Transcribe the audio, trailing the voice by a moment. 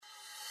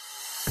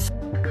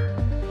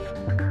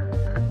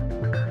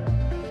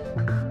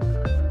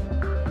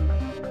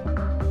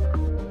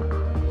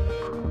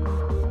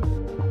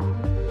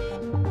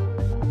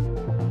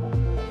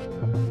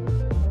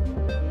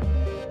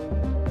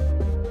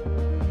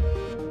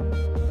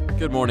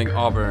Good morning,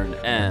 Auburn,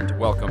 and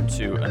welcome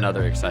to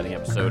another exciting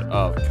episode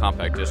of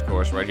Compact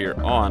Discourse right here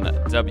on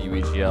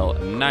WEGL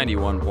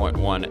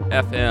 91.1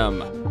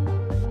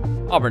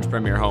 FM, Auburn's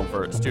premier home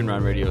for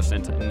student-run radio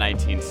since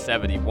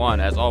 1971.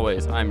 As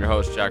always, I'm your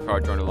host, Jack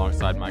Hart, joined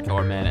alongside my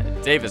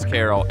colorman, Davis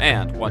Carroll,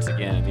 and once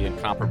again, the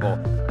incomparable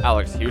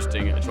Alex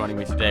Houston, joining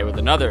me today with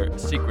another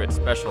secret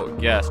special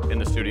guest in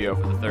the studio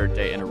for the third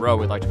day in a row.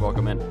 We'd like to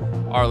welcome in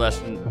our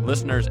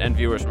listeners and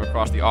viewers from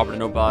across the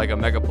Auburn and Novaga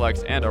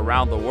Megaplex and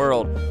around the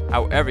world,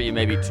 however you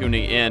may be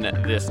tuning in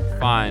this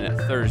fine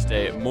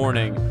Thursday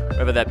morning,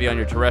 whether that be on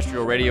your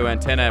terrestrial radio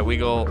antenna at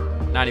WEGL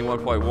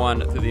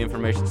 91.1 through the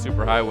information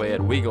superhighway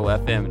at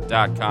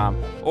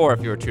WeagleFM.com, or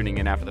if you're tuning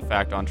in after the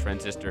fact on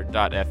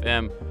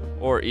transistor.fm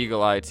or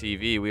Eagle Eye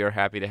TV, we are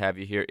happy to have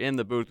you here in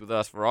the booth with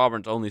us for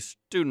Auburn's only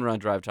student-run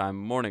drive time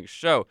morning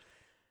show.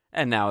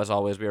 And now, as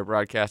always, we are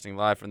broadcasting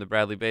live from the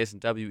Bradley Basin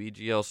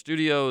WEGL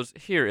studios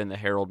here in the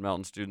Harold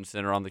Melton Student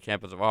Center on the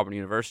campus of Auburn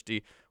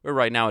University, where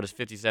right now it is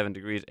 57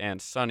 degrees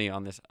and sunny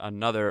on this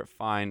another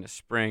fine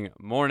spring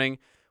morning.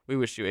 We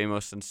wish you a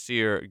most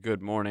sincere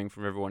good morning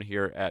from everyone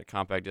here at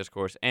Compact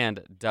Discourse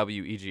and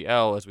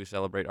WEGL as we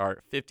celebrate our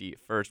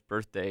 51st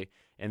birthday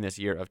in this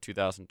year of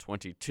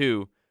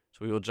 2022. So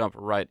we will jump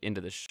right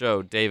into the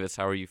show. Davis,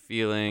 how are you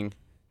feeling?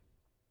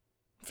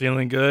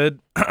 Feeling good.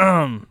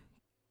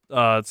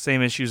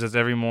 Same issues as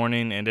every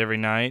morning and every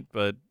night,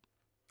 but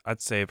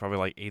I'd say probably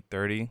like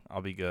 8:30.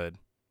 I'll be good.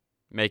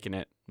 Making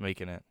it.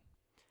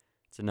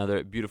 It's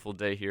another beautiful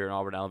day here in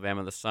Auburn,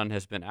 Alabama. The sun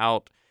has been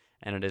out,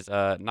 and it is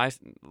nice,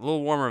 a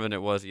little warmer than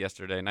it was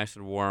yesterday. Nice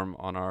and warm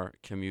on our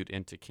commute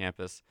into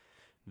campus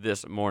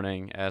this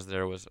morning, as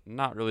there was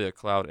not really a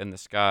cloud in the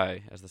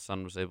sky, as the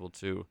sun was able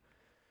to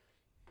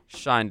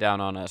shine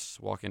down on us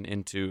walking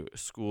into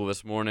school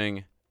this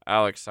morning.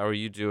 Alex, how are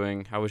you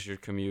doing? How was your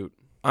commute?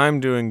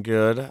 I'm doing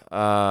good.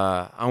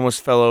 I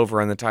almost fell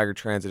over on the Tiger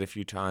Transit a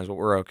few times, but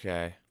we're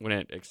okay. When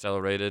it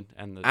accelerated?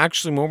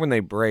 Actually, more when they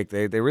brake.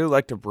 They really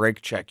like to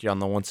brake check you on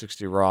the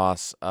 160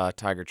 Ross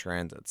Tiger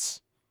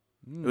Transits.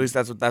 At least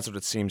that's what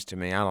it seems to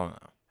me. I don't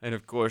know. And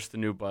of course, the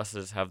new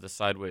buses have the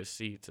sideways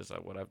seats, is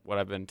what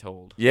I've been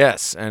told.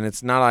 Yes, and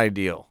it's not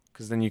ideal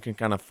because then you can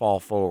kind of fall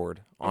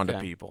forward onto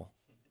people.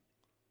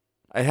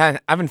 I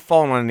haven't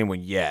fallen on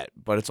anyone yet,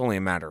 but it's only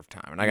a matter of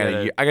time. And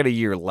I got a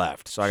year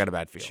left, so I got a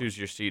bad feeling. Choose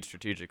your seat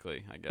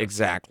strategically, I guess.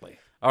 Exactly.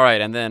 All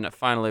right, and then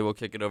finally we'll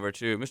kick it over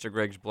to Mr.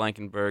 Griggs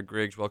Blankenberg.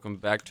 Griggs, welcome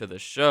back to the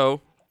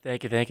show.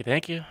 Thank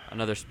you.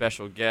 Another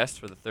special guest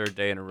for the third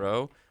day in a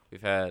row.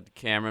 We've had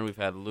Cameron, we've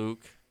had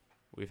Luke,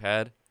 we've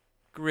had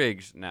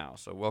Griggs now.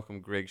 So welcome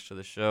Griggs to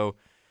the show.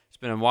 It's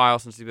been a while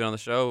since he's been on the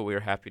show, but we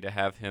are happy to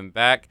have him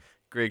back.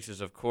 Griggs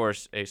is, of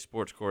course, a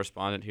sports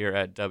correspondent here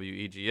at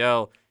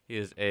WEGL. He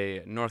is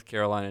a North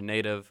Carolina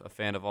native, a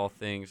fan of all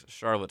things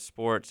Charlotte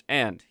sports,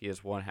 and he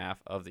is one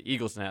half of the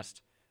Eagles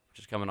Nest, which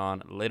is coming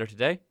on later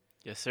today.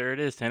 Yes, sir, it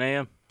is, 10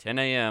 a.m. 10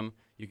 a.m.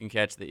 You can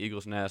catch the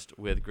Eagles Nest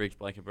with Griggs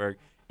Blankenberg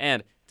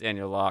and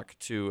Daniel Locke,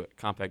 two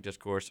Compact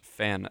Discourse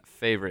fan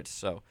favorites.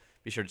 So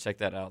be sure to check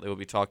that out. They will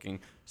be talking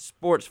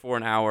sports for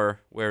an hour,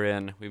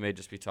 wherein we may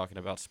just be talking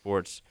about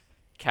sports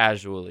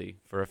casually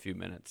for a few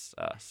minutes.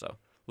 So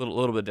a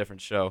little bit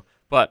different show,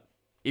 but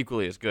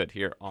equally as good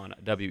here on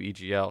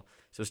WEGL.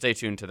 So stay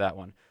tuned to that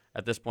one.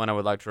 At this point, I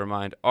would like to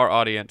remind our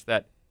audience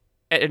that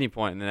at any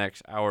point in the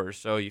next hour or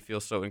so, you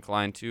feel so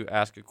inclined to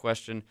ask a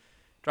question,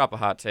 drop a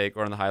hot take,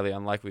 or in the highly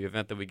unlikely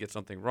event that we get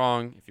something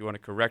wrong, if you want to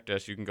correct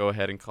us, you can go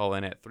ahead and call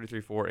in at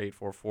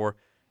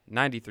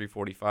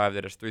 334-844-9345.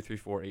 That is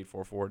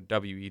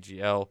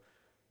 334-844-WEGL.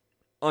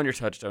 On your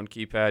touchtone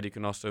keypad, you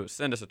can also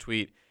send us a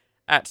tweet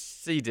at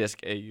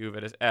CDiscAU.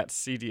 That is at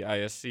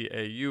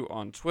CDISCAU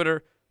on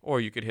Twitter. Or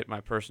you could hit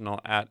my personal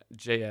at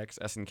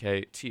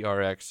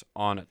JXSNKTRX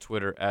on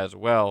Twitter as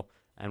well.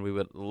 And we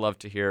would love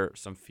to hear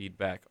some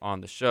feedback on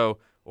the show.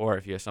 Or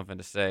if you have something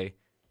to say,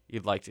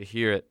 you'd like to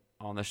hear it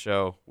on the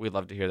show, we'd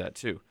love to hear that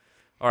too.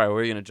 All right,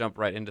 we're going to jump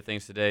right into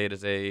things today. It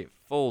is a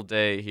full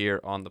day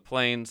here on the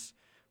Plains.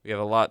 We have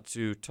a lot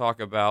to talk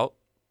about.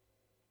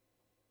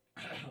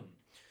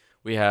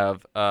 We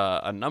have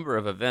a number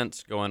of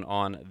events going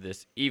on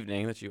this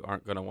evening that you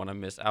aren't going to want to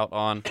miss out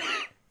on,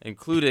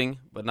 including,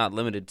 but not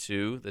limited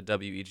to, the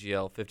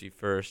WEGL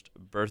 51st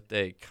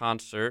birthday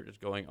concert is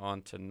going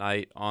on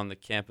tonight on the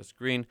campus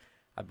green.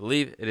 I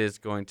believe it is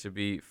going to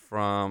be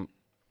from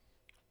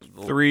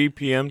 3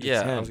 p.m. to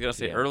 10 I was going to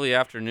say early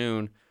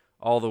afternoon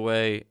all the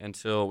way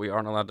until we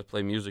aren't allowed to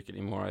play music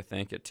anymore, I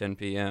think, at 10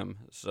 p.m.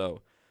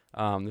 So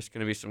there's going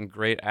to be some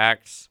great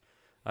acts.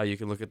 You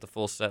can look at the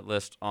full set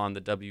list on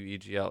the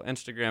WEGL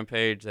Instagram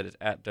page. That is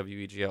at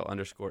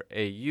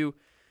WEGL_AU.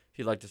 If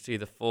you'd like to see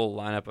the full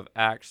lineup of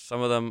acts,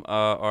 some of them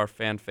are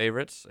fan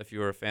favorites. If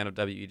you are a fan of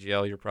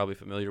WEGL, you're probably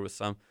familiar with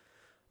some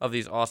of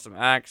these awesome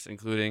acts,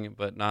 including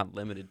but not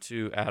limited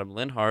to Adam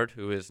Linhart,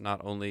 who is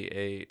not only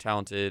a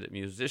talented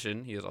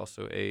musician, he is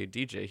also a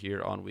DJ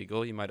here on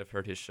WEGL. You might have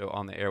heard his show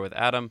On the Air with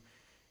Adam,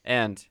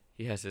 and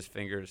he has his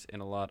fingers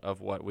in a lot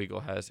of what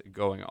WEGL has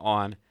going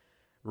on.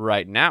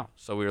 right now.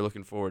 So we are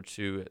looking forward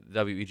to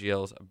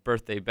WEGL's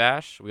birthday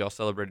bash. We all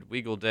celebrated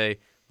WEGL Day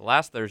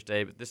last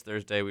Thursday, but this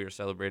Thursday we are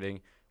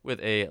celebrating with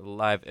a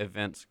live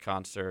events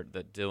concert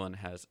that Dylan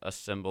has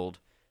assembled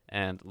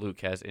and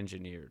Luke has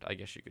engineered, I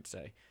guess you could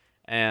say.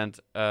 And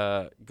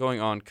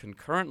going on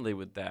concurrently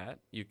with that,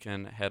 you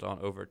can head on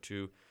over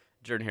to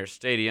Jordan-Hare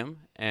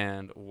Stadium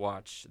and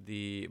watch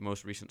the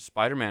most recent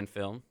Spider-Man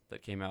film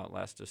that came out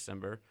last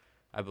December.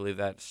 I believe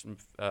that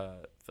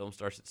film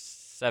starts at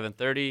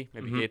 7:30.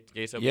 Maybe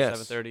gates open at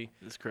 7:30.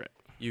 That's correct.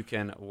 You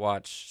can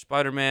watch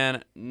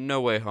Spider-Man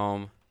No Way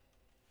Home,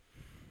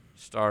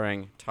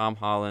 starring Tom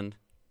Holland,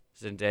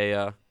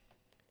 Zendaya,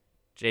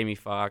 Jamie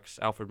Foxx,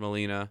 Alfred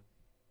Molina,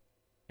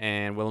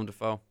 and Willem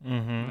Dafoe.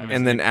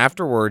 And then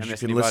afterwards, you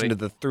can listen to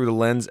the Through the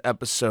Lens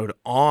episode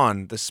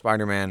on the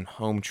Spider-Man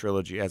Home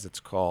Trilogy, as it's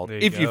called,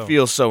 if you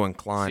feel so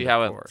inclined.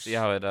 See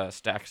how it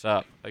stacks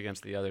up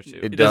against the other two.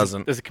 It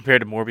doesn't. Does it compare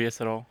to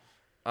Morbius at all?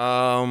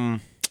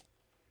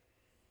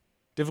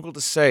 Difficult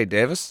to say,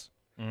 Davis.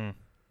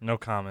 No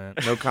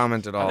comment. No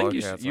comment at all. I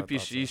think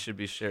UPC should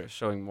be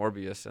showing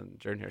Morbius in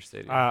Jordan-Hare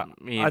Stadium.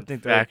 I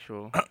think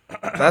factual.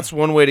 That's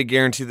one way to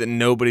guarantee that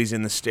nobody's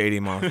in the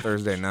stadium on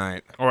Thursday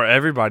night. Or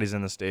everybody's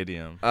in the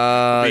stadium.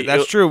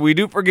 That's true. We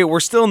do forget we're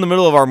still in the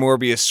middle of our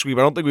Morbius sweep.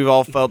 I don't think we've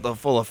all felt the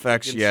full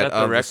effects yet. Set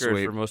the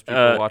record for most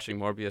people watching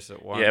Morbius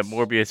at once. Yeah,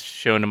 Morbius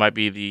shown it might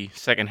be the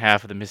second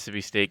half of the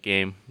Mississippi State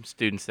game,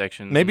 student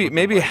section.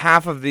 Maybe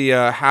half of the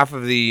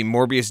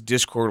Morbius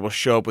Discord will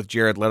show up with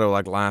Jared Leto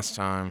like last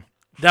time.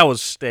 That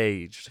was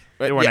staged.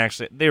 They weren't yeah.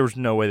 actually. There was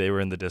no way they were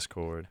in the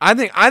Discord. I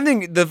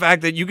think the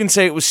fact that you can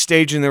say it was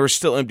staged and there were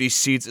still empty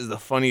seats is the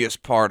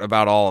funniest part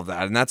about all of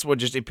that, and that's what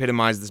just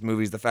epitomized this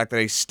movie is the fact that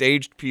a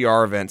staged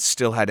PR event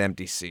still had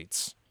empty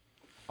seats.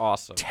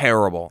 Awesome.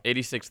 Terrible.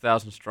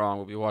 86,000 strong.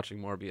 We'll be watching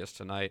Morbius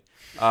tonight.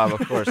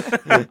 Of course,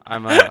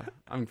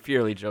 I'm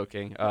purely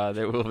joking.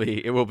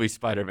 It will be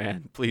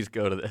Spider-Man. Please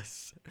go to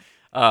this.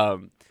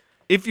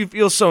 If you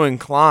feel so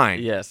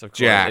inclined, yes, of course,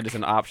 Jack, it is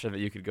an option that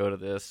you could go to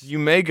this. You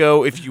may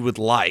go if you would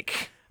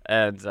like.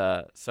 And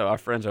so our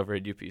friends over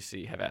at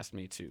UPC have asked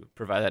me to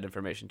provide that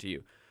information to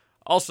you.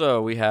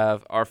 Also, we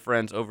have our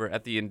friends over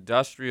at the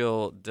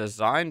Industrial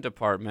Design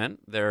Department.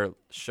 Their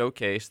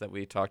showcase that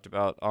we talked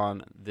about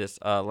on this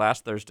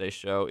last Thursday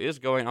show is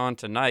going on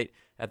tonight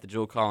at the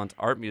Jewel Collins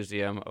Art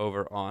Museum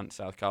over on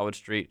South College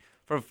Street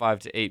from 5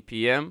 to 8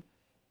 p.m.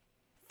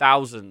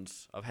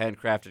 Thousands of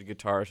handcrafted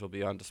guitars will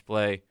be on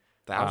display.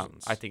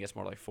 Thousands. I think it's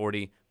more like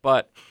 40.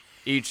 But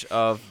each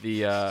of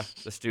the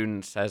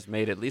students has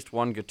made at least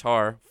one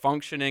guitar,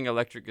 functioning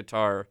electric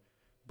guitar,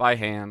 by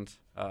hand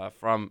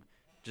from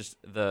just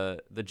the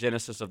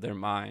genesis of their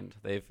mind.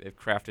 They've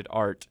crafted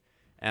art,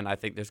 and I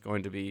think there's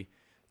going to be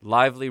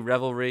lively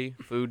revelry,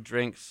 food,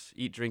 drinks,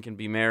 eat, drink, and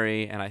be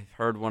merry. And I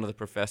heard one of the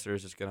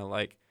professors is going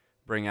to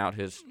bring out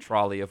his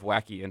trolley of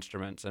wacky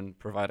instruments and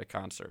provide a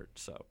concert.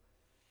 So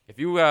if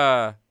you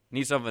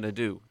need something to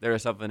do, there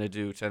is something to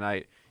do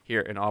tonight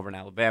here in Auburn,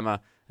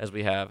 Alabama, as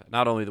we have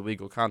not only the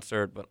WEGL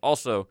concert, but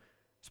also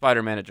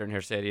Spider-Man at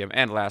Jordan-Hare Stadium.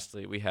 And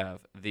lastly, we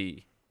have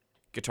the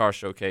guitar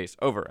showcase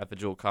over at the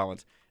Jewel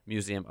Collins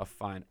Museum of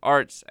Fine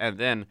Arts. And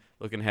then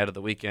looking ahead of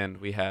the weekend,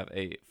 we have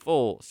a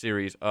full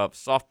series of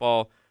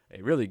softball,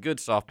 a really good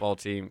softball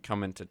team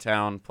coming to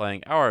town,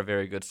 playing our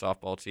very good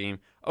softball team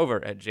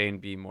over at Jane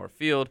B. Moore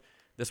Field.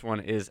 This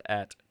one is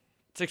at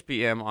 6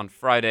 p.m. on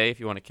Friday if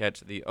you want to catch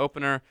the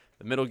opener.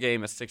 The middle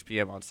game is 6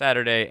 p.m. on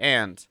Saturday,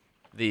 and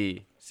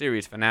the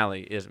series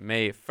finale is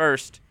May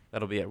 1st.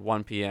 That'll be at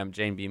 1 p.m.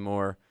 Jane B.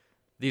 Moore.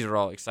 These are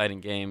all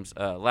exciting games.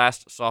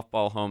 Last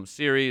softball home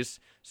series,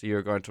 so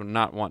you're going to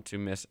not want to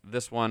miss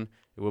this one.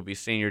 It will be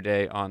senior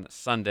day on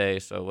Sunday,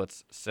 so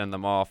let's send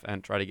them off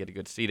and try to get a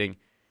good seating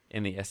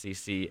in the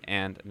SEC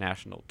and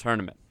national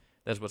tournament.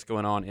 That's what's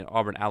going on in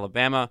Auburn,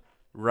 Alabama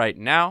right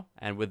now.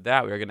 And with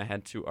that, we are going to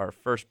head to our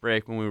first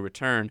break. When we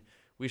return,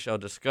 we shall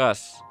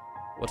discuss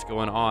what's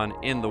going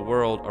on in the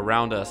world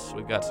around us.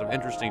 We've got some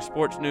interesting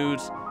sports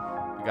news.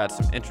 We've got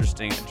some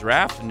interesting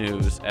draft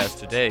news, as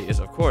today is,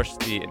 of course,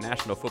 the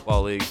National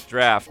Football League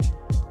draft.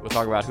 We'll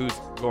talk about who's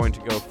going to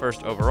go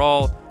first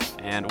overall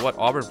and what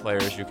Auburn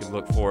players you can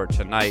look for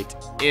tonight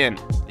in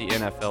the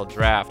NFL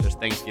draft as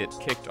things get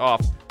kicked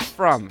off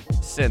from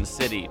Sin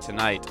City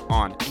tonight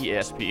on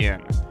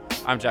ESPN.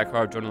 I'm Jack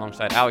Harb, joined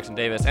alongside Alex and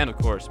Davis, and of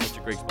course,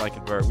 Mr. Griggs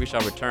Blankenberg. We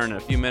shall return in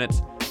a few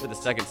minutes with the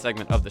second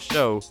segment of the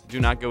show.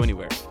 Do not go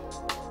anywhere.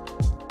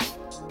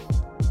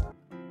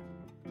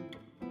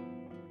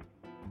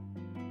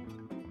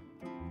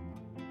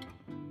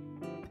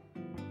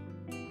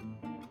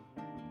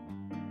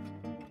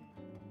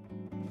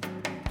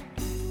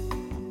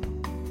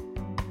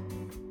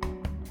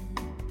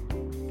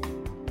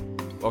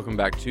 Welcome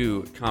back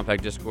to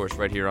Compact Discourse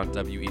right here on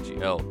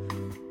WEGL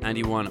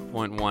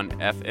 91.1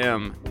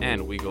 FM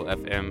and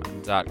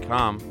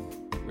WeagleFM.com.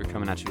 We're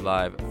coming at you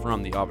live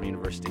from the Auburn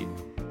University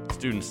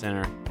Student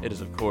Center. It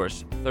is, of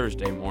course,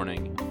 Thursday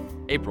morning,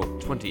 April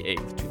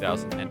 28th,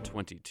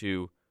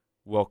 2022.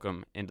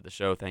 Welcome into the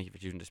show. Thank you for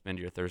choosing to spend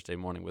your Thursday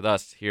morning with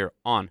us here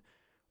on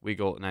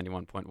WEGL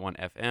 91.1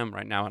 FM.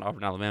 Right now in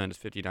Auburn, Alabama, it is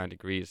 59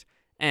 degrees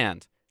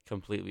and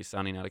completely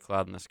sunny, not a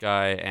cloud in the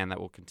sky, and that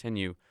will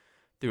continue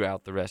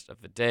throughout the rest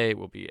of the day. It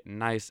will be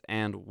nice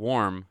and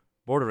warm,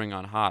 bordering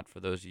on hot for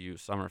those of you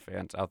summer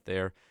fans out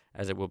there,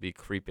 as it will be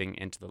creeping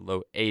into the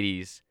low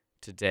 80s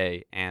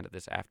today and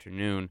this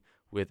afternoon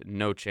with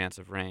no chance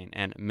of rain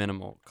and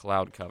minimal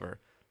cloud cover.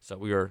 So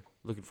we are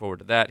looking forward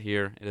to that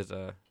here. It is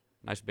a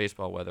nice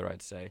baseball weather,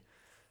 I'd say.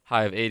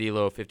 High of 80,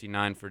 low of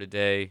 59 for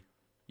today.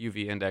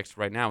 UV index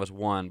right now is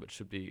 1, but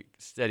should be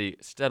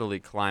steadily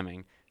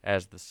climbing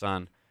as the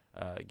sun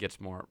gets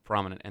more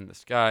prominent in the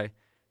sky.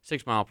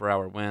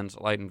 6-mile-per-hour winds,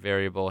 light and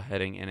variable,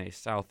 heading in a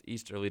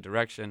southeasterly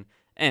direction,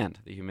 and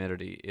the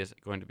humidity is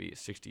going to be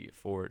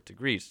 64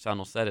 degrees. Sun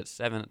will set at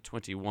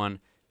 7:21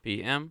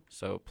 p.m.,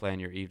 so plan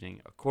your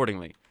evening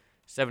accordingly.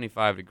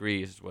 75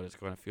 degrees is what it's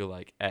going to feel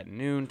like at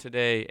noon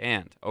today,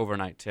 and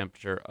overnight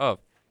temperature of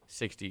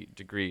 60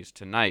 degrees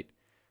tonight.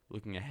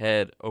 Looking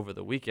ahead over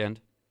the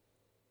weekend,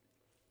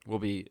 will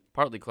be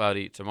partly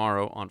cloudy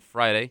tomorrow on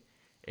Friday,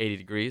 80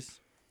 degrees.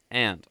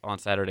 And on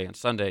Saturday and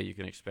Sunday, you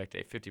can expect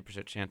a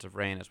 50% chance of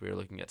rain as we are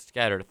looking at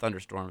scattered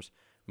thunderstorms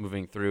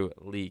moving through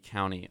Lee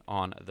County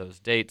on those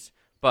dates.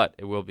 But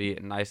it will be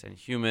nice and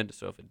humid,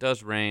 so if it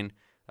does rain,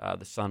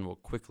 the sun will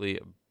quickly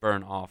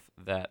burn off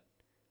that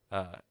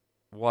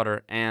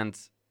water, and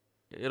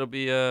it'll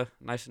be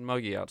nice and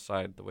muggy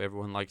outside the way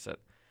everyone likes it.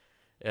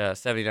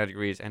 79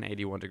 degrees and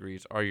 81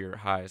 degrees are your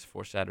highs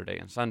for Saturday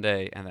and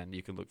Sunday, and then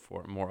you can look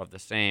for more of the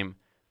same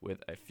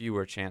with a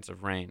fewer chance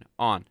of rain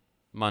on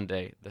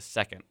Monday the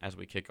 2nd as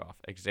we kick off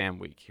exam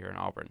week here in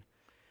Auburn.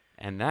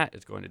 And that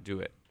is going to do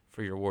it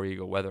for your War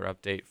Eagle weather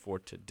update for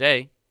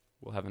today.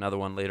 We'll have another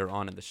one later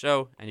on in the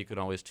show, and you can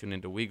always tune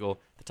into WEGL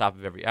at the top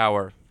of every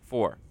hour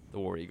for the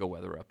War Eagle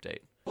weather update.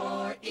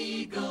 War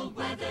Eagle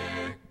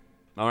weather.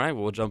 All right,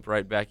 well, we'll jump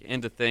right back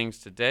into things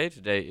today.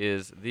 Today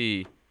is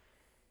the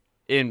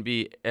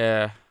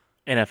NFL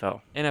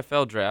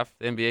draft.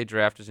 The NBA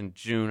draft is in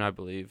June, I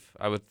believe.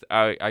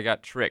 I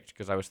got tricked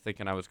because I was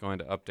thinking I was going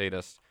to update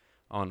us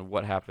on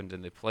what happened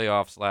in the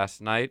playoffs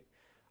last night.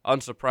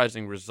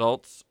 Unsurprising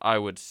results, I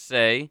would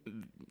say.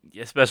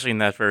 Especially in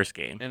that first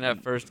game. In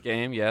that first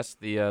game, yes,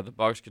 the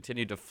Bucks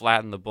continued to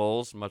flatten the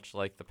Bulls, much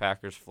like the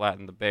Packers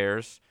flattened the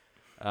Bears.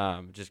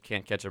 Just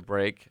can't catch a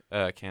break,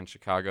 can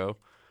Chicago.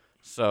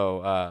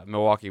 So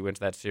Milwaukee wins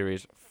that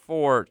series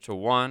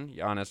 4-1.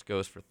 Giannis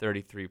goes for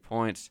 33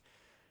 points.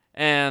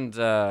 And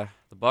the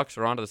Bucks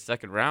are on to the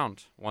second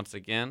round once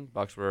again.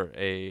 Bucks were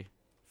a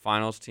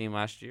finals team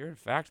last year. In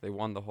fact, they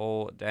won the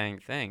whole dang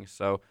thing.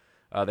 So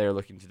they're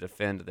looking to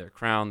defend their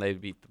crown. They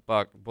beat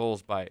the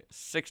Bulls by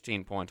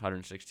 16 points,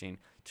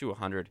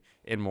 116-100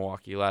 in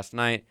Milwaukee last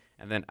night.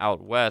 And then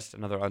out west,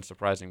 another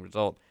unsurprising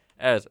result,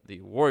 as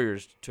the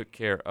Warriors took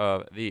care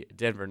of the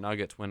Denver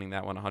Nuggets, winning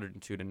that one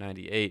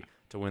 102-98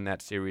 to win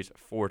that series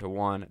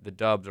 4-1. The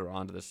Dubs are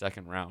on to the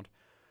second round.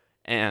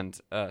 And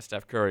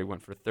Steph Curry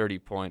went for 30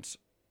 points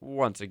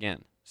once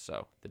again.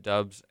 So the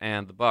Dubs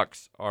and the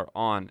Bucks are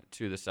on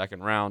to the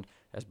second round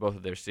as both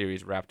of their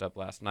series wrapped up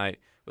last night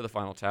with a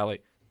final tally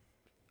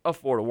of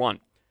 4-1.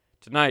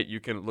 Tonight, you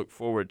can look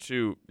forward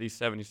to the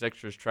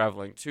 76ers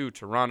traveling to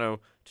Toronto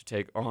to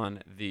take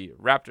on the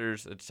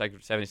Raptors. The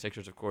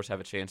 76ers, of course,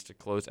 have a chance to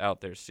close out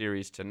their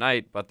series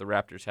tonight, but the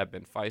Raptors have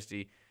been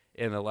feisty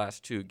in the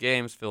last two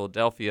games.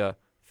 Philadelphia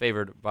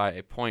favored by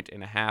 1.5 points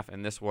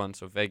in this one,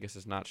 so Vegas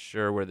is not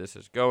sure where this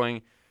is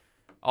going.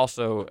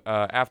 Also,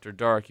 after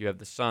dark, you have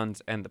the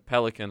Suns and the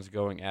Pelicans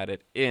going at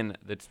it in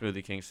the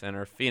Smoothie King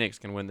Center. Phoenix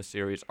can win the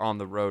series on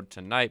the road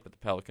tonight, but the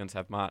Pelicans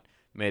have not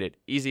made it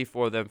easy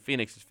for them.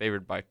 Phoenix is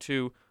favored by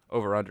 2,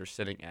 over-under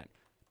sitting at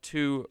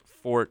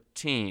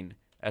 214,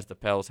 as the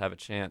Pels have a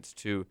chance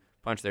to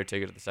punch their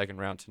ticket to the second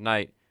round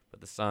tonight.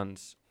 But the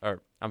Suns have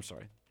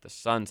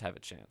a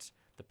chance.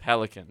 The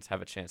Pelicans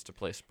have a chance to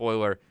play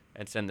spoiler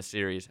and send the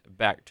series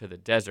back to the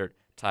desert,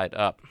 tied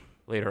up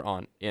later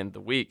on in the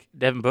week.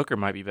 Devin Booker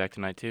might be back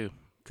tonight, too.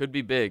 Could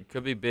be big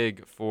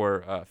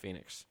for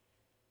Phoenix.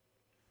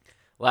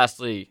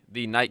 Lastly,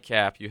 the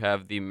nightcap, you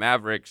have the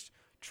Mavericks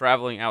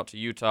traveling out to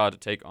Utah to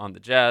take on the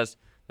Jazz.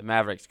 The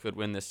Mavericks could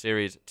win this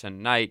series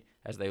tonight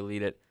as they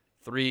lead it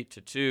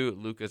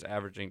 3-2. Luka's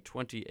averaging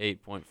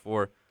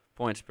 28.4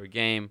 points per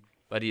game,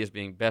 but he is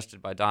being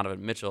bested by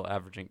Donovan Mitchell,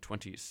 averaging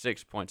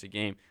 26 points a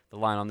game. The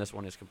line on this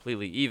one is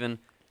completely even,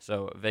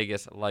 so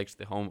Vegas likes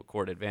the home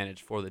court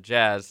advantage for the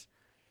Jazz,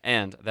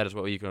 and that is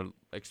what you can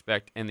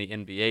expect in the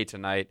NBA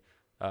tonight.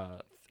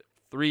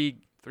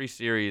 Three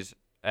series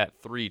at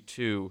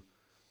 3-2,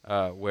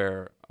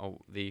 where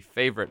the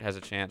favorite has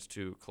a chance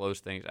to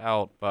close things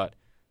out, but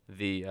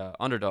the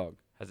underdog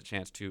has a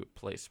chance to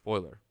play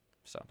spoiler.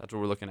 So that's what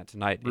we're looking at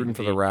tonight. Rooting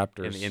for the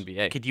Raptors. In the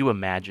NBA. Could you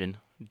imagine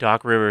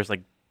Doc Rivers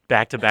like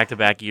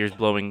back-to-back years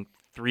blowing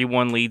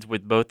 3-1 leads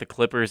with both the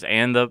Clippers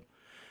and the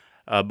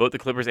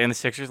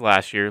Sixers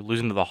last year,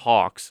 losing to the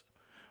Hawks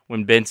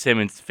when Ben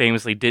Simmons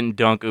famously didn't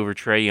dunk over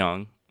Trae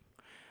Young,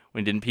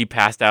 he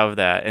passed out of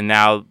that, and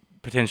now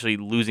potentially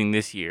losing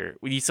this year.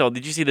 Did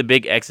you see the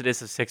big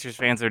exodus of Sixers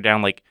fans? They're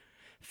down like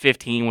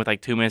 15 with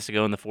like 2 minutes to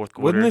go in the fourth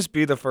quarter. Wouldn't this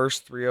be the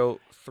first 3-0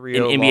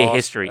 in NBA loss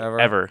history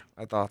ever?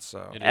 I thought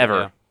so. Ever.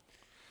 Yeah.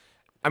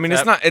 I mean,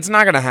 it's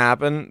not going to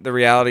happen. The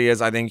reality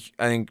is, I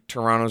think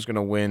Toronto's going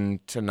to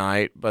win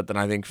tonight, but then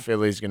I think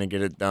Philly's going to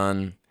get it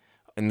done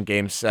in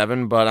Game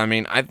 7. But I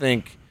mean, I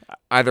think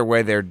either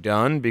way they're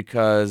done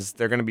because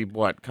they're going to be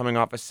coming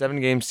off a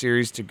 7-game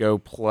series to go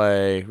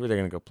play. Who are they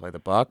going to go play? The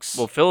Bucks.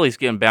 Well, Philly's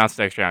getting bounced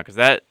next round because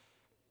that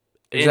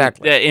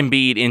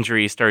Embiid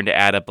injury is starting to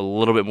add up a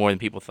little bit more than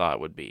people thought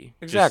it would be.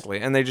 Exactly,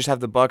 and they just have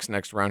the Bucks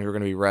next round who are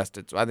going to be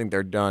rested. So I think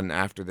they're done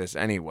after this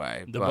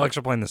anyway. The Bucks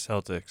are playing the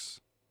Celtics,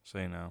 so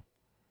you know.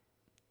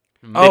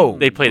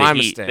 They play the Heat.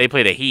 Mistake. They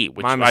play the Heat,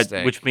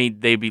 which means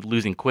they'd be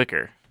losing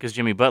quicker because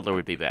Jimmy Butler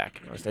would be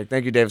back.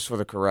 Thank you, Davis, for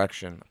the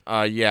correction.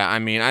 Yeah, I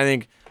mean, I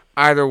think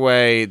either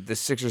way, the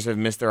Sixers have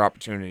missed their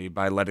opportunity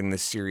by letting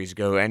this series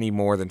go any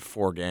more than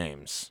 4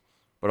 games.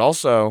 But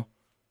also,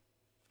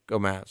 go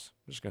Mavs.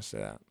 I'm just gonna say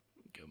that.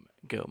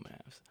 Go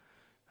Mavs.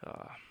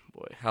 Oh,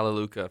 boy.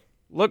 Hallelujah.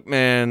 Look,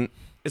 man,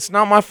 it's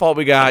not my fault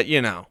we got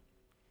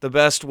the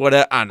best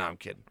whatever. No, I'm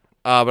kidding.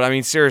 But I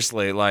mean,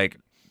 seriously, like.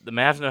 The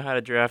Mavs know how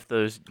to draft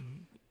those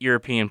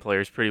European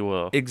players pretty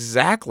well.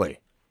 Exactly.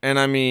 And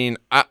I mean,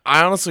 I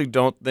honestly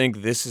don't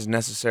think this is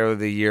necessarily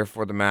the year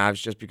for the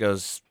Mavs just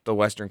because the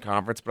Western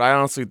Conference, but I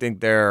honestly think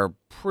they're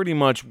pretty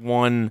much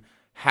one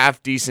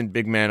half-decent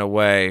big man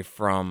away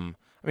from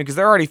because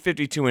they're already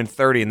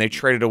 52-30, and they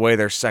traded away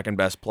their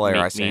second-best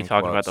player, Me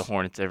talking about the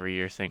Hornets every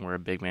year, saying we're a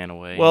big man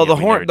away. Well, the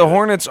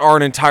Hornets are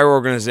an entire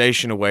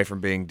organization away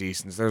from being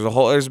decent. There's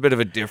a bit of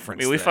a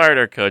difference. I mean, we fired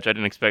our coach. I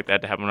didn't expect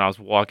that to happen when I was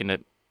walking to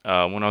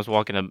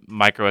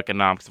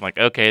microeconomics. I'm like,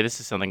 okay,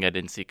 this is something I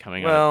didn't see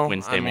coming on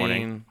Wednesday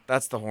morning.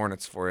 That's the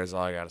Hornets for you, is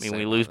all I got to say.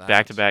 We lose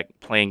back-to-back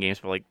playing games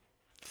for like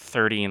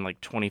 30 and like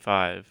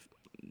 25.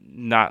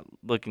 Not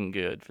looking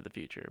good for the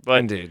future. But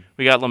indeed,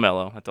 we got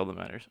LaMelo. That's all that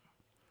matters.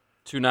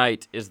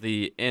 Tonight is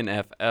the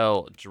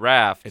NFL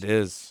Draft. It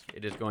is.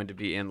 It is going to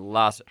be in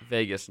Las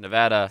Vegas,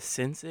 Nevada.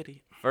 Sin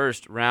City.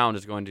 First round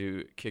is going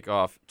to kick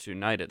off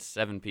tonight at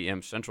 7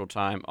 p.m. Central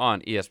Time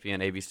on ESPN,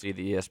 ABC,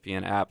 the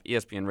ESPN app,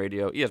 ESPN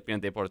Radio,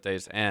 ESPN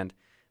Deportes, and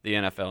the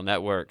NFL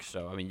Network.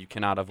 So, I mean, you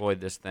cannot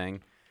avoid this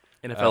thing.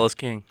 NFL is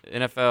king.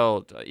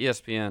 NFL,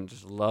 ESPN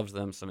just loves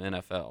them some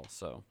NFL.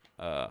 So,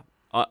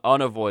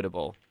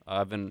 unavoidable.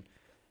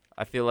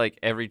 I feel like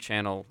every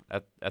channel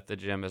at the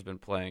gym has been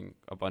playing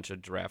a bunch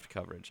of draft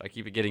coverage. I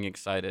keep getting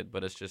excited,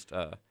 but it's just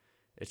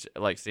it's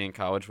like seeing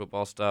college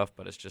football stuff,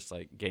 but it's just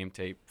like game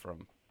tape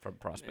from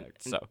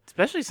prospects. So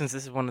especially since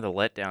this is one of the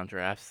letdown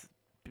drafts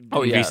in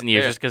yeah, recent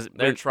years, just because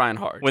they're trying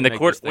hard. When the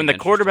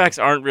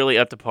quarterbacks aren't really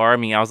up to par. I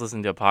mean, I was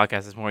listening to a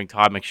podcast this morning.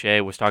 Todd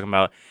McShay was talking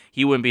about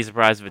he wouldn't be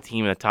surprised if a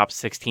team in the top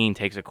 16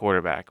 takes a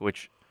quarterback,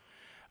 which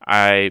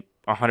I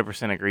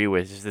 100% agree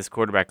with. Is this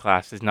quarterback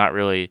class is not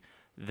really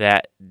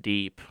that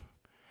deep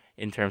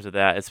in terms of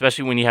that,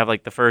 especially when you have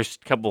like the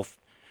first couple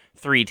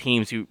 3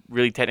 teams who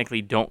really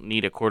technically don't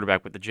need a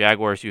quarterback. With the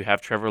Jaguars, you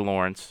have Trevor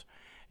Lawrence,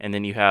 and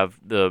then you have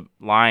the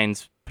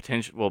Lions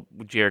potential.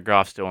 Well, Jared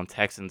Goff still in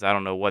Texans. I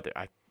don't know what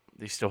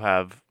they still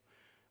have.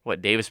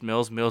 What, Davis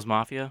Mills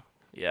Mafia?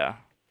 Yeah,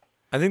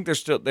 I think they're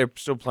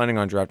still planning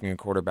on drafting a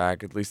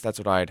quarterback. At least that's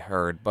what I had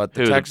heard. But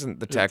the Texans,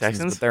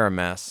 but they're a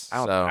mess.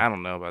 I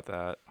don't know about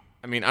that.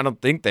 I mean, I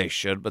don't think they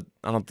should, but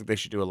I don't think they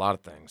should do a lot of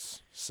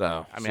things.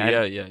 So, I mean,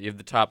 yeah, you have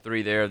the top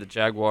 3 there. The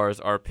Jaguars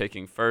are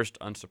picking first.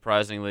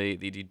 Unsurprisingly,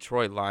 the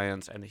Detroit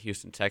Lions and the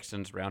Houston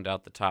Texans round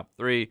out the top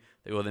 3.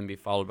 They will then be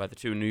followed by the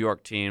 2 New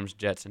York teams,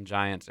 Jets and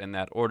Giants, in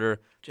that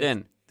order.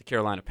 Then the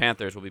Carolina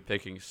Panthers will be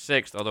picking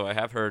 6th, although I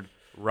have heard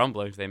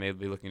rumblings they may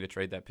be looking to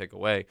trade that pick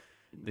away.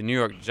 The New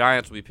York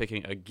Giants will be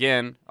picking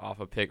again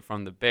off a pick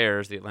from the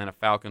Bears. The Atlanta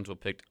Falcons will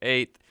pick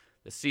 8th.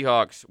 The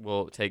Seahawks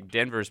will take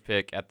Denver's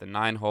pick at the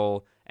 9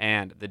 hole,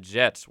 and the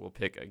Jets will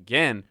pick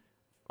again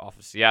off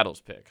of Seattle's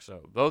pick.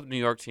 So both New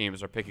York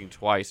teams are picking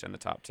twice in the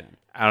top 10.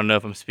 I don't know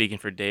if I'm speaking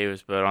for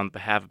Davis, but on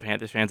behalf of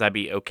Panthers fans, I'd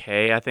be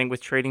okay, I think,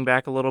 with trading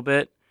back a little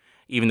bit,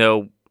 even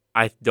though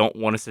I don't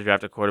want us to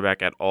draft a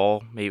quarterback at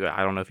all. Maybe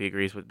I don't know if he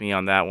agrees with me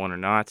on that one or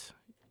not.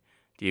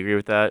 Do you agree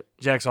with that?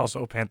 Jack's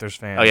also a Panthers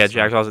fan. Oh, yeah,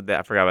 Jack's also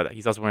I forgot about that.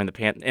 He's also wearing the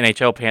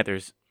NHL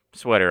Panthers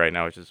sweater right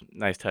now, which is a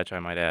nice touch, I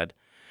might add.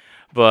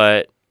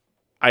 But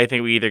I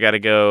think we either got to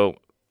go,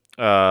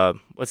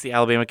 what's the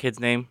Alabama kid's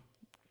name?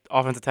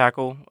 Offensive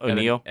tackle?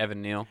 O'Neal?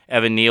 Evan Neal.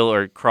 Evan Neal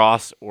or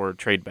Cross or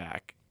trade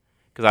back.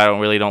 Because I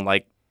don't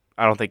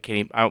think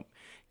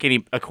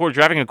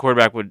drafting a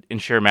quarterback would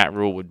ensure Matt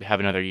Rule would have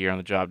another year on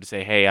the job to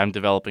say, hey, I'm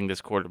developing this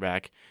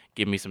quarterback.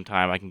 Give me some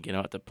time. I can get him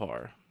up to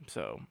par.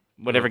 So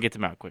whatever gets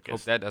him out quickest.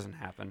 Hope that doesn't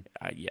happen.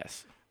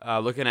 Yes.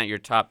 Looking at your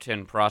top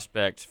 10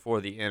 prospects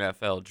for the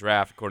NFL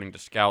Draft, according to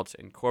Scouts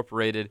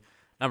Incorporated,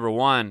 number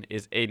 1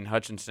 is Aiden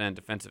Hutchinson,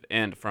 defensive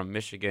end from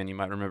Michigan. You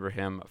might remember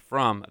him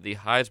from the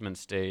Heisman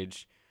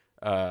stage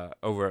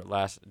over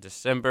last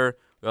December.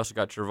 We also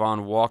got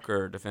Trevon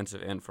Walker,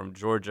 defensive end from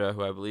Georgia,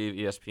 who I believe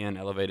ESPN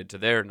elevated to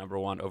their number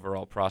 1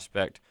 overall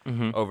prospect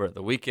over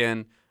the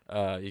weekend.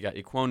 You got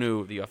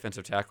Ikwonu, the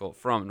offensive tackle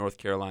from North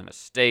Carolina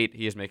State.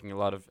 He is making a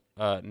lot of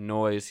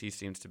noise. He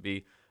seems to be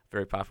a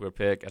very popular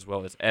pick, as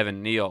well as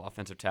Evan Neal,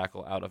 offensive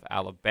tackle out of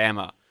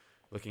Alabama.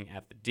 Looking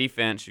at the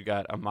defense, you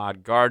got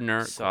Ahmad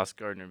Gardner, Sauce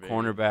Gardner, baby.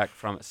 cornerback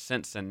from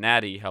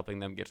Cincinnati, helping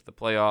them get to the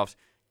playoffs.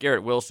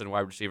 Garrett Wilson,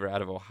 wide receiver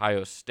out of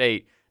Ohio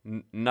State.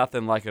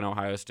 Nothing like an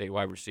Ohio State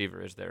wide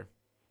receiver, is there?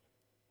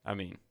 I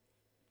mean,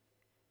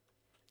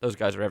 those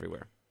guys are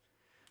everywhere.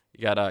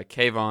 You got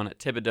Kayvon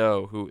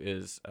Thibodeau, who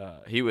is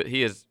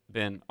he has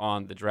been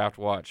on the draft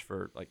watch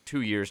for like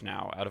 2 years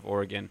now out of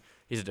Oregon.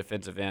 He's a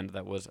defensive end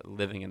that was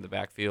living in the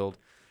backfield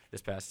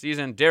this past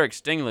season. Derek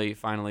Stingley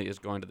finally is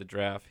going to the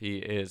draft. He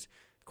is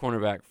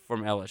cornerback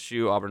from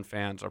LSU. Auburn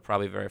fans are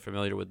probably very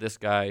familiar with this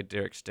guy,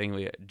 Derek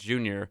Stingley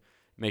Jr.,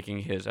 making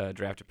his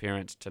draft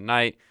appearance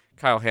tonight.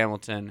 Kyle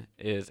Hamilton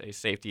is a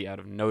safety out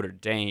of Notre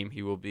Dame.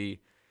 He will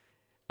be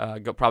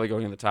probably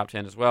going in the top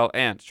 10 as well.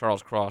 And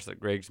Charles Cross, that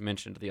Griggs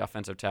mentioned, the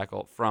offensive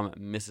tackle from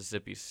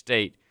Mississippi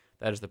State.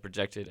 That is the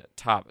projected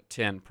top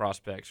 10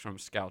 prospects from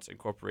Scouts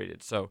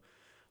Incorporated. So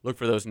look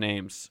for those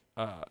names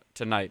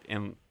tonight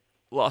in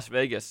Las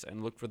Vegas,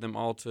 and look for them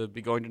all to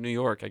be going to New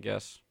York, I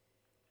guess.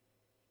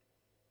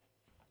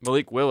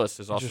 Malik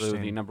Willis is also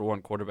the number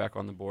one quarterback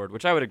on the board,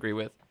 which I would agree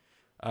with.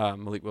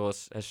 Malik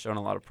Willis has shown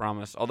a lot of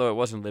promise, although it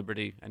wasn't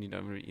Liberty, and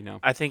you know.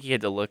 I think he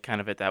had to look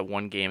kind of at that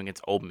one game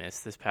against Ole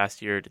Miss this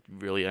past year to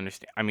really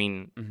understand. I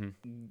mean,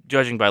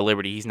 judging by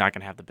Liberty, he's not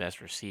going to have the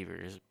best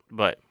receivers,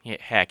 but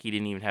heck, he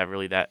didn't even have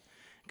really that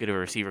good of a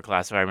receiver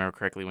class, if I remember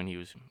correctly, when he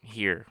was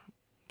here,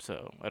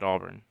 so at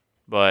Auburn.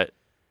 But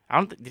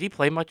did he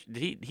play much?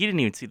 He didn't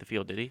even see the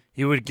field, did he?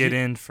 He would get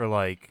in for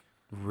like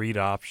read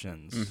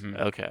options.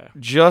 Okay.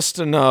 Just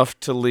enough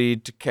to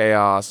lead to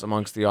chaos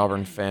amongst the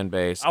Auburn fan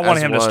base. I want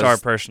as him to was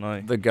start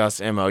personally. The Gus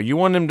Mo. You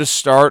want him to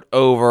start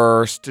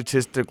over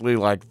statistically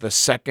like the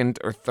second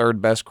or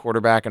third best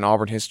quarterback in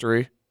Auburn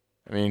history?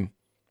 I mean,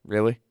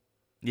 really?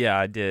 Yeah,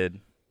 I did.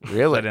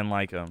 Really? I didn't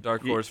like him.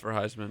 Dark horse for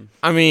Heisman.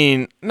 I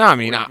mean,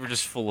 We're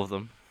just full of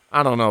them.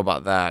 I don't know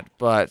about that,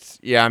 but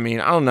yeah, I mean,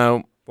 I don't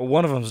know. But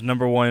one of them's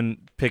number one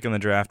pick in the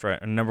draft or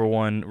number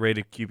one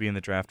rated QB in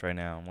the draft right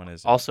now. When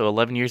is it? Also,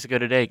 11 years ago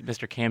today,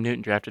 Mr. Cam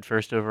Newton drafted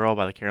first overall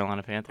by the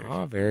Carolina Panthers.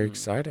 Oh, very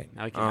exciting.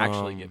 Now he can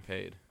actually get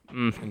paid.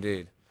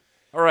 Indeed.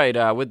 All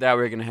right, with that,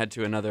 we're going to head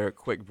to another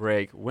quick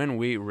break. When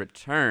we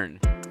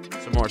return,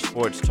 some more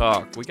sports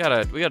talk. We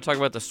gotta talk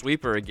about the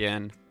sweeper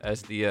again,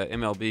 as the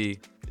MLB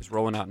is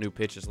rolling out new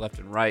pitches left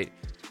and right.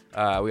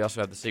 We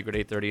also have the secret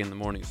 8:30 in the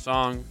morning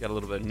song. Got a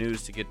little bit of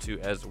news to get to,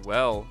 as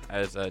well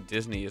as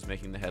Disney is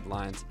making the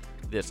headlines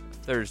this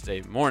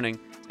Thursday morning.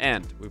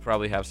 And we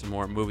probably have some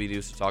more movie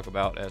news to talk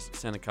about as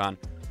CinemaCon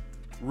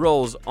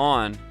rolls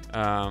on.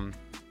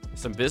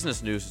 Some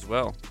business news as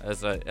well,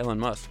 as Elon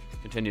Musk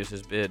continues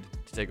his bid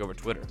to take over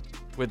Twitter.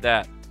 With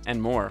that and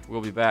more,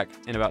 we'll be back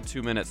in about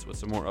 2 minutes with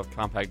some more of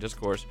Compact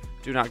Discourse.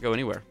 Do not go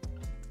anywhere.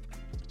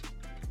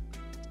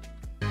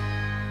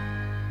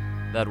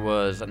 That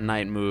was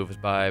Night Moves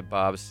by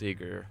Bob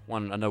Seger.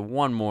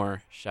 One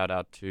more shout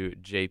out to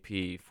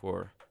JP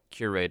for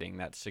curating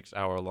that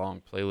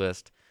 6-hour-long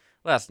playlist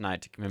last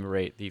night to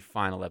commemorate the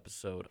final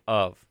episode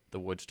of the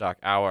Woodstock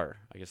Hour.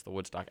 I guess the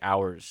Woodstock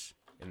Hours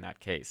in that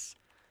case.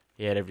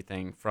 He had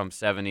everything from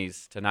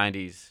 70s to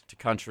 90s to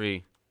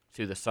country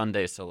to the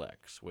Sunday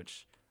selects,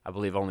 which I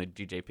believe only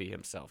DJP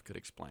himself could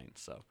explain.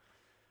 So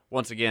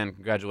once again,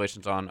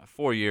 congratulations on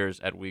 4 years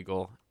at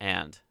WEGL,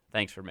 and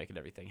thanks for making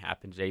everything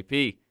happen,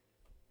 JP.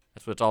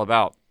 That's what it's all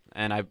about.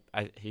 And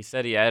he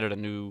said he added a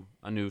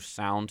new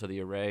sound to the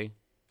array.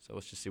 So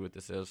let's just see what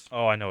this is.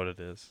 Oh, I know what it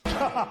is.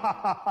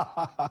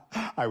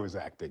 I was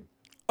acting.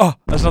 Oh,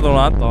 that's not the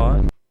one I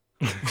thought.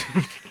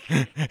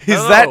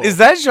 Is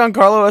that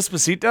Giancarlo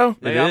Esposito?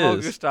 It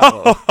is.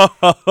 Gustavo.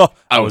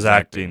 I was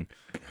acting.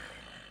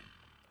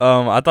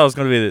 I thought it was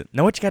going to be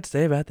know what you got to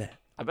say about that?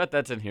 I bet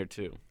that's in here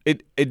too.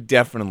 It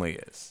definitely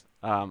is.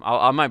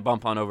 I might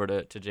bump on over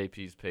to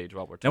JP's page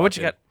while we're talking. Now what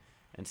you got?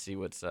 And see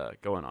what's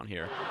going on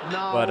here.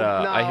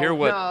 I hear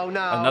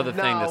another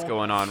thing that's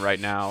going on right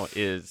now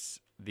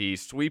is the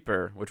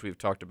sweeper, which we've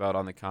talked about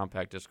on the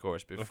Compact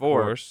Discourse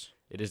before. Of course.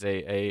 It is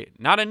a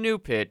not a new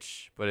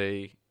pitch, but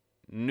a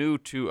new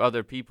to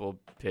other people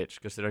pitch,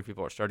 considering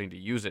people are starting to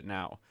use it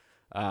now.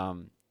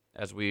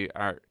 As we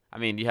are, I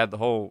mean, you had the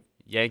whole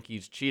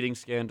Yankees cheating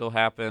scandal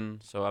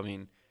happen, so I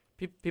mean,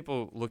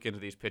 people look into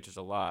these pitches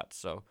a lot.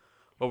 So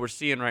what we're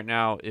seeing right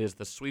now is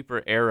the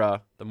sweeper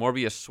era. The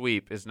Morbius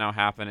sweep is now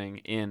happening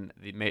in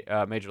the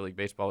Major League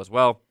Baseball as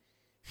well.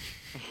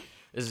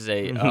 This is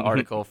a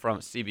article from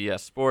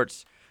CBS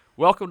Sports.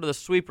 Welcome to the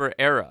sweeper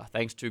era.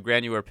 Thanks to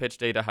granular pitch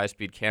data,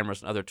 high-speed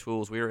cameras, and other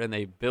tools, we are in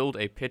a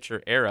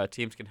build-a-pitcher era.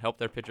 Teams can help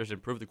their pitchers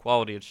improve the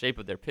quality and shape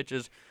of their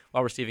pitches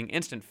while receiving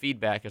instant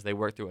feedback as they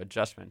work through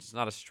adjustments. It's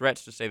not a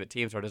stretch to say that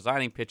teams are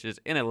designing pitches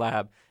in a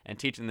lab and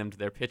teaching them to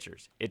their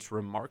pitchers. It's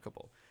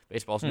remarkable.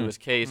 Baseball's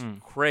newest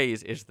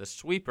craze is the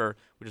sweeper,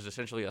 which is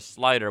essentially a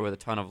slider with a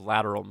ton of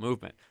lateral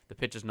movement. The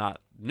pitch is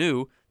not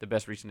new. The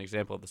best recent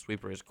example of the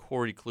sweeper is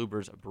Corey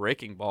Kluber's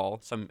breaking ball.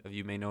 Some of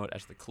you may know it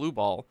as the Klue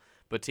ball,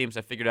 but teams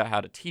have figured out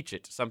how to teach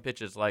it. Some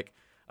pitches like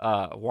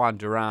Juan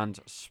Duran's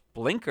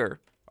splinker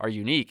are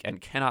unique and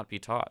cannot be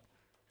taught.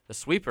 The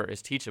sweeper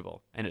is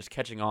teachable and is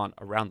catching on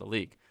around the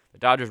league. The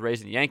Dodgers,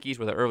 Rays, and Yankees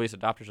were the earliest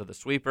adopters of the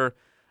sweeper.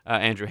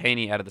 Andrew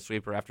Haney added the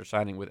sweeper after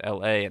signing with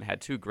L.A. and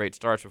had 2 great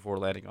starts before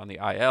landing on the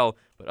IL,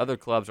 but other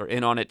clubs are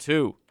in on it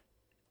too.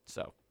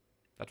 So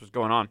that's what's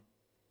going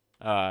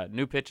on.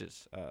 New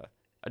pitches.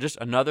 Just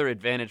another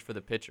advantage for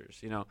the pitchers.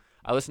 You know,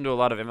 I listen to a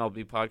lot of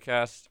MLB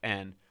podcasts,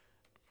 and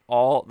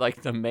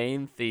the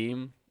main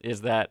theme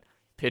is that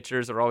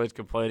pitchers are always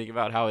complaining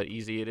about how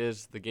easy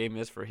the game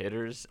is for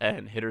hitters,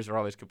 and hitters are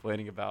always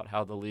complaining about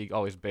how the league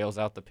always bails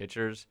out the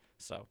pitchers.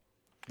 So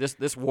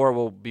this war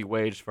will be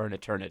waged for an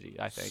eternity,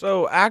 I think.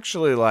 So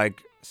actually,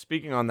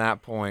 speaking on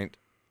that point,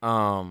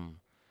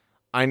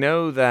 I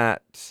know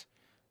that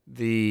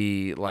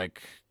the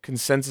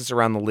consensus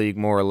around the league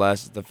more or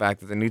less is the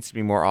fact that there needs to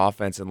be more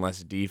offense and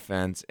less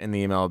defense in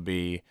the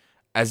MLB,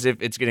 as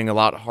if it's getting a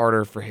lot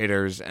harder for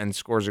hitters and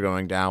scores are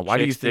going down. Why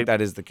do you think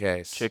that is the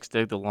case? Chicks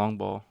dig the long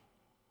ball.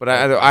 But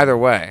either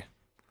way,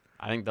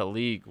 I think the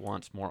league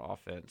wants more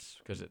offense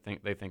because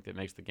they think that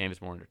makes the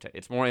games more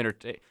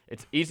entertaining.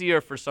 It's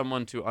easier for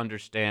someone to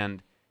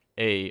understand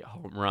a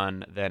home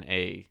run than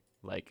a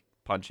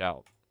punch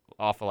out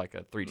off of a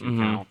 3-2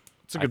 count.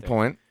 It's a good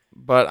point.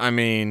 But I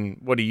mean,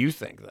 what do you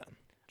think then,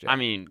 Jay? I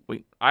mean,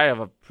 I have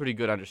a pretty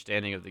good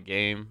understanding of the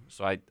game,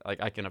 so I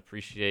can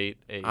appreciate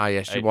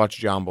you watch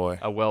John Boy.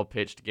 A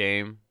well-pitched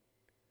game.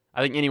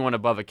 I think anyone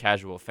above a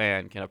casual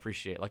fan can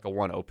appreciate a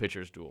 1-0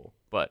 pitcher's duel.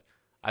 But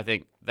I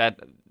think that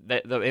the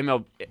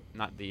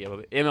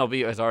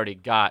MLB has already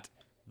got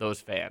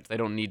those fans. They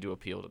don't need to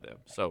appeal to them.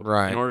 So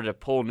in order to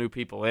pull new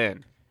people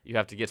in, you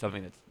have to get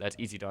something that's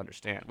easy to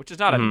understand, which is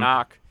not a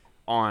knock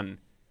on.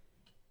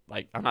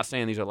 I'm not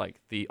saying these are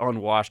the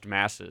unwashed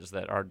masses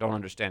that don't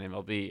understand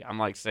MLB.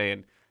 I'm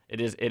saying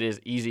it is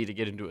easy to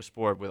get into a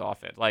sport with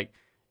offense.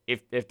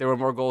 If there were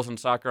more goals in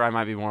soccer, I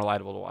might be more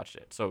liable to watch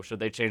it. So should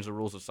they change the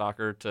rules of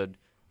soccer to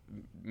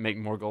make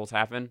more goals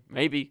happen?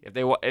 Maybe.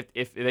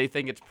 If they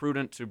think it's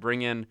prudent to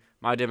bring in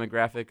my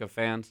demographic of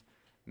fans,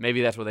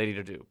 maybe that's what they need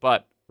to do.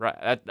 But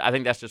I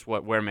think that's just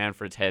where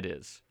Manfred's head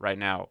is right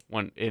now.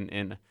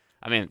 And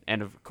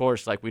of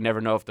course, we never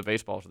know if the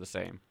baseballs are the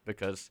same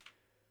because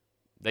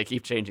they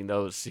keep changing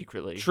those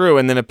secretly. True,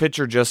 and then a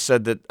pitcher just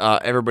said that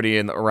everybody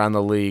around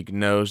the league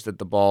knows that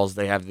the balls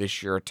they have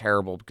this year are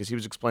terrible because he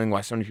was explaining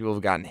why so many people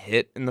have gotten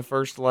hit in the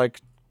first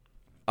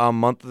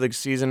month of the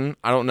season.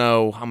 I don't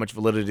know how much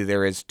validity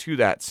there is to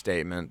that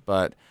statement,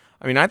 but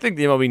I mean, I think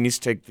the MLB needs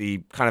to take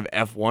the kind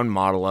of F1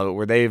 model of it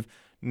where they've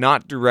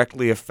not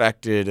directly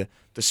affected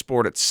the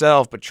sport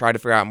itself, but try to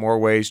figure out more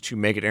ways to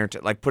make it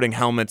entertaining, like putting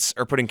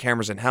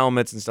cameras in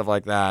helmets and stuff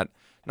like that.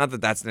 Not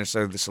that that's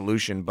necessarily the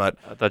solution, but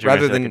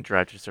rather than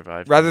Drive to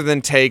Survive, rather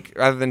than take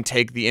the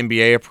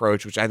NBA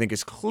approach, which I think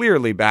is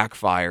clearly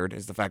backfired,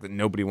 is the fact that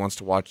nobody wants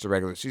to watch the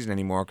regular season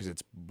anymore because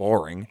it's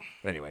boring.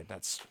 But anyway,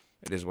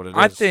 it is what it is.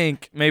 I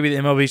think maybe the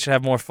MLB should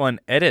have more fun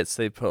edits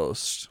they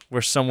post,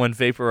 where someone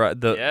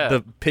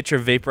the pitcher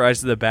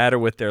vaporizes the batter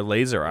with their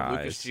laser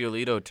eyes. Lucas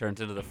Leto turns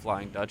into the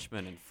Flying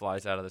Dutchman and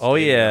flies out of the stadium. Oh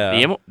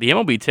yeah, the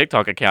MLB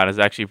TikTok account is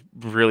actually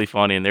really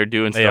funny, and they're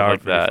doing stuff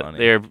like that.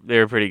 Funny.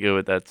 They're pretty good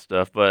with that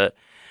stuff, but.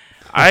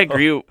 I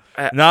agree.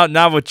 Not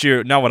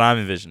what I'm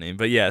envisioning,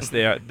 but yes,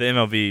 they are. The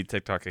MLB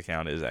TikTok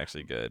account is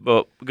actually good.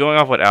 But going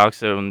off what Alex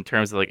said in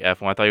terms of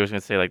F1, I thought he was going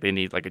to say they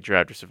need a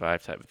Drive to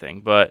Survive type of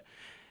thing. But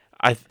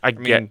I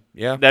mean,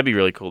 that'd be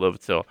really cool though.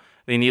 But still,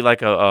 they need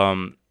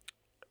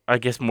I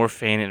guess more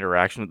fan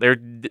interaction.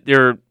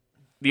 They're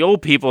the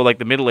old people,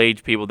 the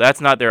middle-aged people.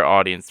 That's not their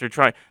audience. They're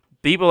trying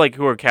people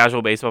who are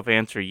casual baseball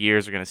fans for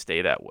years are going to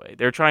stay that way.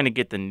 They're trying to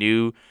get the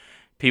new.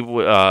 People,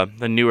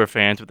 the newer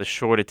fans with the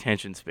short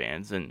attention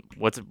spans, and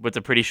what's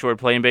a pretty short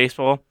play in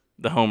baseball?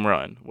 The home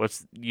run.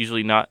 What's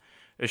usually not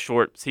a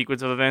short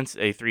sequence of events?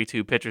 A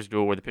 3-2 pitcher's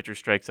duel where the pitcher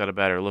strikes out a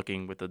batter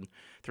looking with the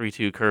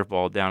 3-2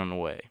 curveball down and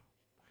away.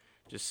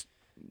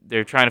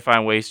 They're trying to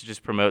find ways to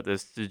just promote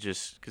this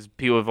because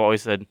people have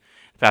always said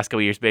the past couple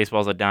of years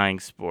baseball is a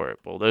dying sport.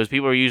 Well, those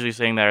people are usually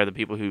saying that are the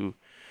people who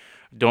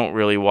don't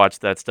really watch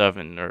that stuff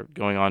and are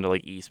going on to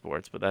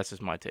esports, but that's just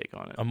my take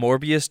on it. A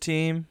Morbius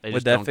team?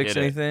 Would that fix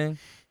anything?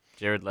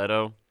 Jared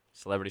Leto,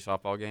 celebrity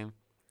softball game.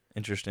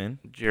 Interesting.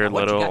 Jared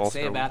Leto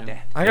All-Star game.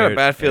 I got a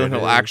bad feeling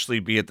he'll actually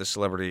be at the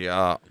celebrity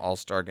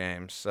All-Star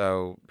game.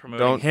 So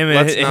him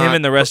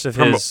and the rest of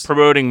his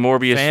promoting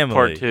Morbius family.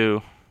 Part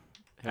 2.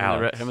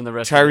 Him and the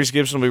rest. Tyrese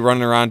Gibson will be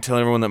running around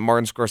telling everyone that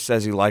Martin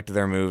Scorsese liked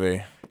their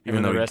movie,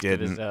 even though he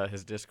didn't. Of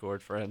his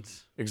Discord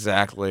friends.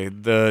 Exactly,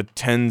 the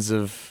tens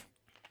of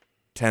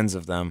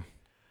them.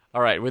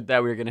 All right, with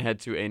that, we're going to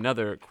head to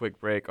another quick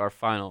break, our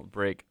final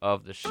break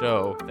of the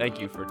show. Thank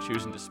you for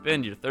choosing to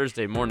spend your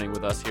Thursday morning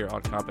with us here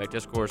on Compact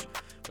Discourse.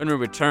 When we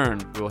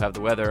return, we will have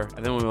the weather,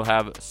 and then we will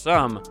have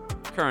some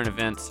current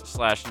events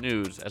 /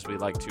 news, as we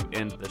like to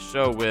end the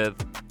show with.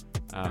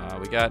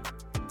 We got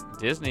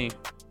Disney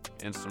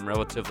in some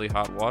relatively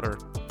hot water,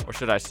 or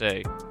should I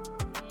say,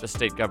 the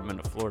state government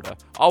of Florida.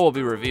 All will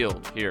be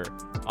revealed here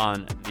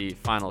on the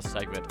final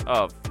segment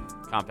of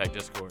Compact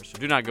Discourse. So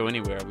do not go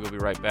anywhere. We will be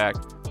right back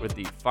with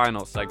the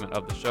final segment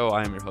of the show.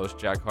 I am your host,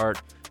 Jack Hart,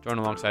 joined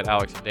alongside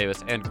Alex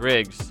Davis and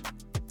Griggs.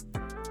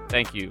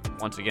 Thank you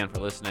once again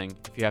for listening.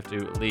 If you have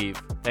to leave,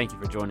 thank you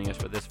for joining us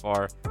for this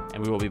far,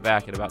 and we will be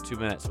back in about 2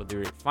 minutes with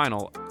the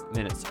final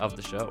minutes of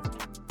the show.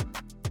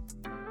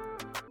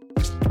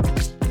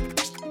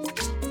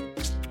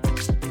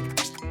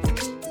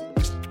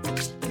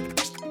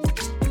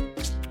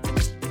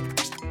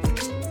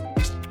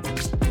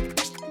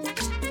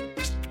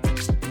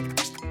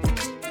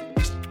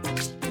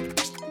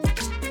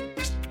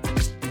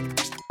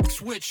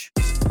 Switch.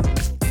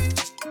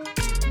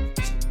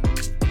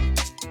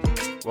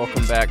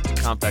 Welcome back to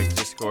Compact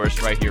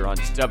Discourse right here on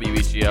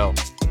WEGL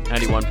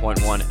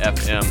 91.1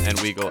 FM and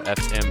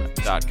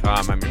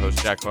WeGLFM.com. I'm your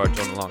host, Jack Hart,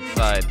 joined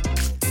alongside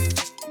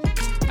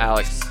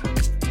Alex,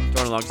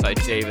 joined alongside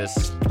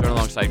Davis, joined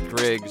alongside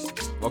Griggs.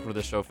 Welcome to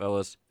the show,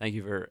 fellas. Thank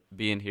you for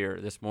being here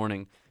this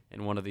morning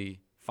in one of the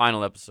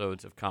final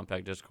episodes of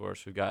Compact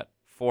Discourse. We've got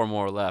 4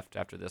 more left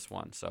after this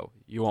one, so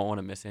you won't want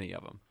to miss any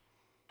of them,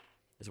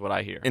 is what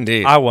I hear.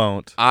 Indeed. I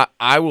won't.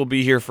 I will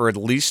be here for at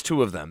least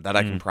 2 of them, that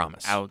I can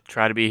promise. I'll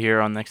try to be here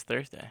on next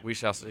Thursday. We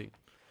shall see.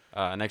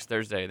 Next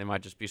Thursday, there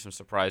might just be some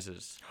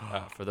surprises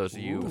for those of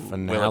you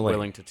finale.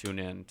 willing to tune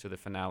in to the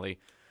finale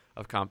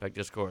of Compact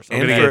Discourse. I'm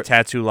going to get a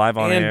tattoo live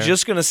on air. And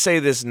just going to say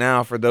this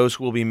now for those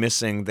who will be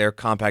missing their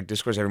Compact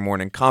Discourse every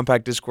morning.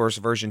 Compact Discourse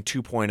version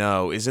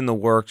 2.0 is in the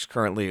works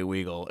currently at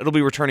WEGL. It'll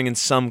be returning in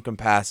some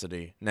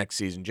capacity next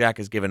season. Jack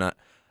has given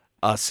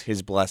us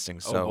his blessing,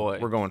 so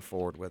we're going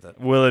forward with it.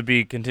 Will it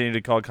be continued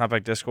to call it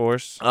Compact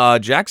Discourse?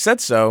 Jack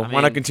said so. I mean,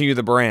 why not continue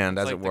the brand,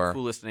 as like it were? the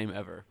coolest name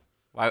ever.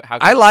 How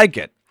I like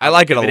it. I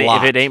like it a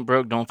lot. If it ain't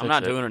broke, don't fix it. I'm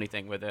not doing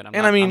anything with it.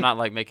 I'm not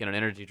like making an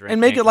energy drink. And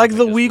make it like the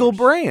Compact WEGL Discourse.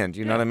 brand,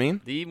 you know what I mean?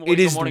 The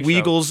It is Morning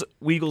Show.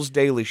 WEGL's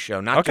daily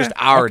show, not Okay, just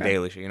our okay.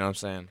 daily show, you know what I'm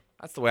saying?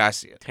 That's the way I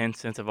see it. 10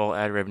 cents of all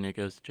ad revenue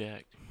goes to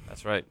Jack.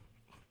 That's right.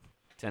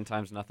 10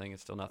 times nothing is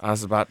still nothing. I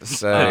was about to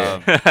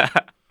say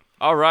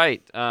All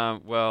right.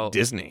 Well,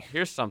 Disney.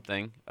 Here's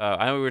something.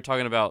 I know we were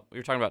talking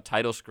about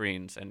title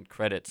screens and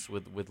credits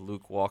with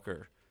Luke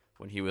Walker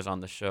when he was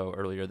on the show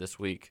earlier this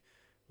week.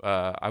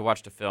 I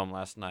watched a film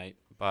last night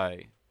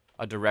by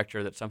a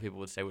director that some people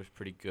would say was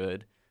pretty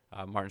good,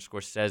 Martin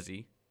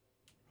Scorsese.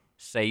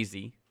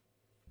 Swayze.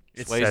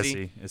 It's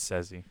Swayze?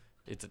 Sezzy.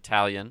 It's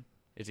Italian.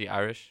 Is he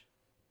Irish?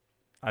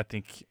 I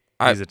think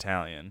I- he's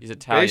Italian. He's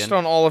Italian. Based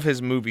on all of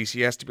his movies,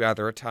 he has to be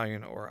either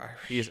Italian or Irish.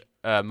 He's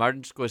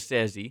Martin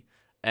Scorsese,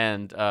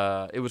 and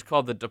it was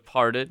called The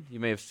Departed. You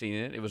may have seen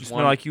it. It was You one.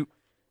 smell like you.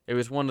 It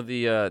was one of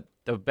the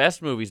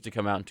best movies to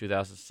come out in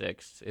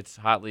 2006. It's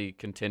hotly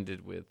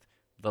contended with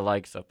the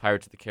likes of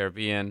Pirates of the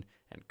Caribbean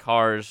and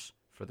Cars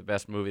for the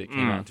best movie that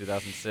came out in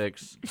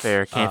 2006.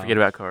 Fair. Can't forget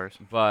about Cars.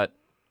 But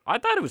I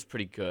thought it was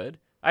pretty good.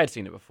 I had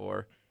seen it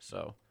before,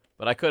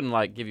 but I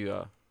couldn't give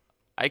you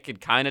I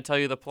could kind of tell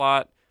you the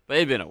plot, but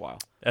it'd been a while.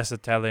 That's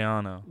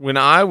Italiano. When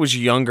I was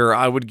younger,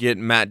 I would get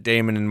Matt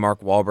Damon and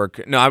Mark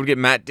Wahlberg. No, I would get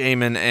Matt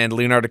Damon and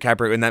Leonardo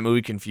DiCaprio in that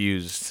movie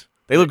confused.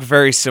 They look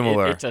very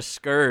similar. It's a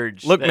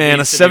scourge. Look, that man, a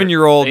needs to be-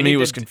 7-year-old they me need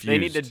was to- confused. They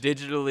need to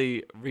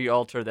digitally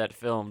re-alter that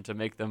film to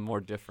make them more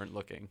different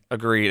looking.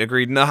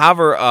 Agreed. No,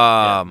 however,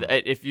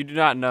 If you do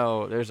not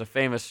know, there's a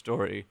famous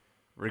story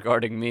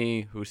regarding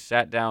me who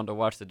sat down to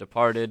watch The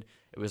Departed.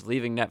 It was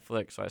leaving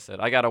Netflix, so I said,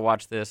 I got to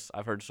watch this.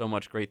 I've heard so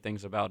much great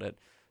things about it.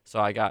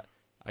 So I got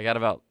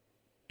about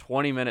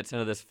 20 minutes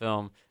into this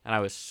film, and I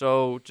was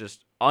so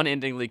just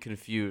unendingly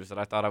confused that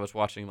I thought I was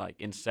watching like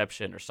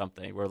Inception or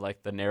something, where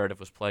like the narrative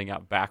was playing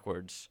out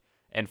backwards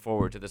and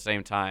forward at the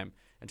same time,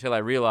 until I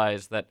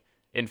realized that,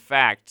 in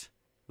fact,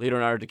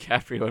 Leonardo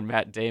DiCaprio and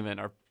Matt Damon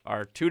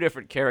are 2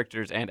 different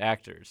characters and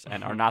actors,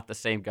 and are not the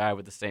same guy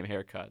with the same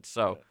haircut.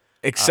 So,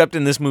 except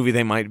in this movie,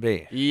 they might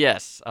be.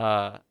 yes.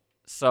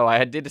 So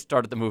I did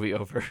start the movie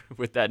over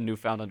with that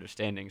newfound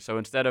understanding. So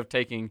instead of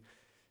taking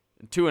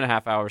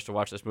 2.5 hours to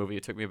watch this movie,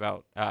 it took me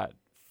about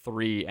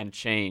 3 and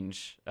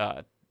change,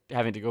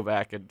 having to go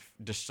back and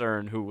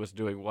discern who was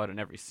doing what in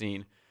every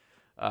scene.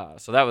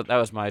 So that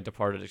was my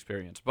Departed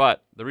experience.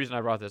 But the reason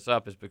I brought this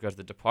up is because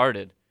The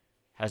Departed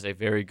has a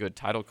very good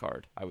title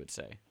card, I would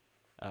say.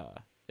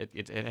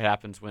 It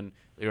happens when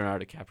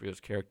Leonardo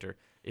DiCaprio's character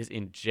is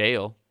in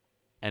jail,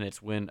 and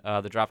it's when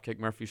the Dropkick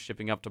Murphys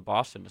Shipping Up to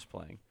Boston is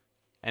playing.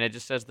 And it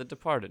just says The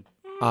Departed.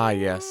 Ah,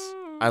 yes.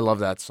 I love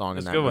that song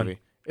in That's a that good one. movie.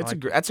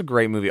 That's a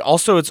great movie.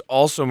 Also, it's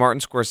also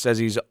Martin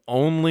Scorsese's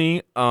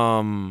only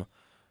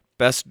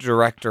Best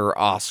Director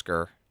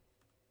Oscar.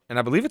 And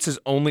I believe it's his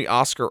only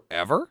Oscar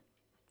ever.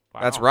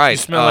 Wow. That's right. You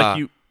smell like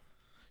you.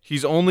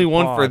 He's only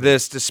won for Applaud.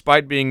 this,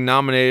 despite being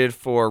nominated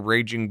for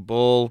Raging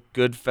Bull,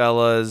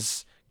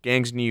 Goodfellas,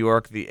 Gangs of New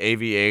York, The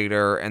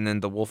Aviator, and then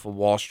The Wolf of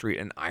Wall Street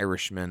and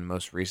Irishman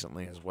most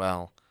recently as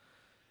well.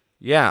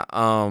 Yeah,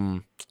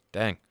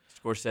 dang.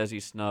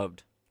 Scorsese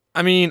snubbed.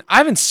 I mean, I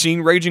haven't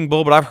seen Raging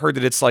Bull, but I've heard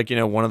that it's like,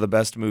 one of the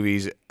best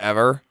movies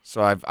ever.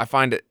 So I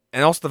find it,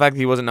 and also the fact that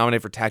he wasn't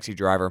nominated for Taxi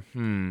Driver.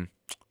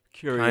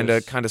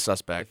 Curious. Kind of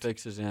suspect.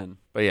 Fixes in.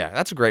 But yeah,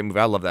 that's a great movie.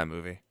 I love that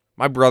movie.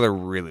 My brother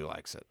really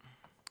likes it.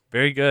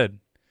 Very good.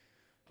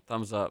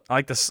 Thumbs up.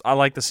 I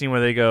like the scene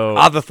where they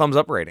go. The thumbs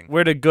up rating.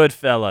 We're the good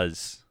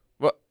fellas.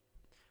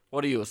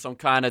 What are you, some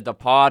kind of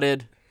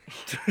departed?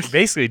 He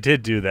basically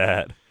did do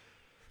that.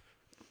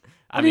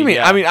 What do you mean?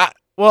 Yeah.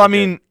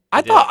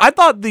 I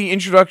thought the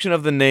introduction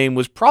of the name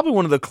was probably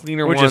one of the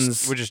cleaner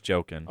ones. We're just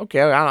joking. Okay,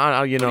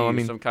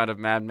 Some kind of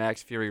Mad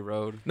Max Fury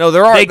Road. No,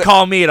 They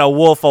call me the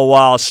Wolf of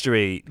Wall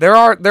Street. There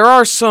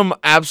are some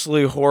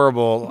absolutely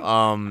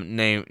horrible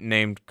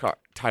named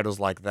titles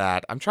like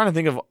that. I'm trying to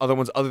think of other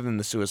ones other than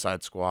the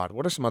Suicide Squad.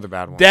 What are some other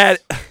bad ones?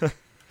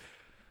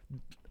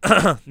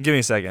 Give me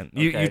a second.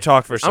 Okay. You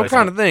talk for a second. I'm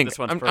trying to think.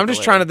 I'm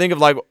just trying to think of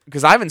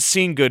because I haven't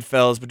seen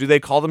Goodfellas, but do they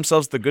call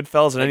themselves the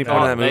Goodfellas at any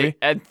point in that movie?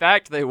 In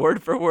fact, they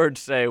word for word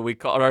say we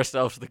called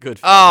ourselves the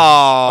Goodfellas.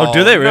 Oh,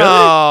 do they really?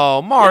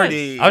 No,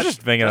 Marty. I was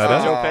just thinking That's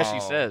that what up. Joe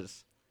Pesci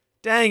says.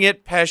 Dang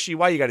it, Pesci!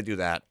 Why you got to do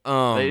that?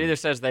 They either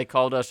says they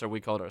called us or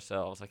we called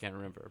ourselves. I can't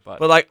remember,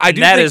 but I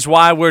do. That is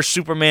why we're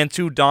Superman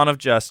 2: Dawn of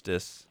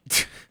Justice.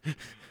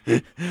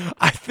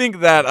 I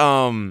think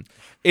that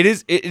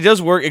it does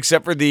work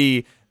except for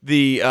the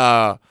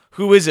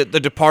who is it?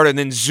 The Departed, and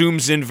then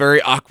zooms in very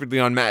awkwardly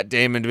on Matt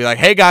Damon to be like,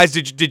 "Hey guys,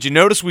 did you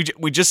notice we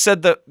just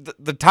said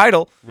the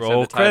title?"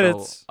 Roll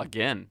credits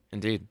again.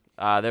 Indeed.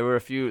 There were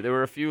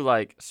a few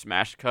like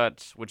smash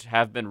cuts which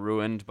have been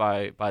ruined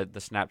by the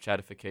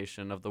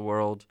Snapchatification of the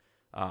world.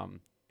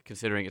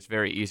 Considering it's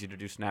very easy to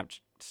do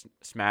smash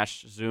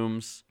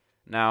zooms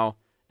now,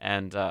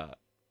 and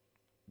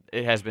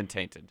it has been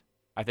tainted.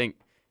 I think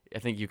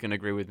you can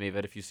agree with me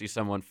that if you see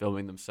someone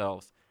filming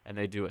themselves and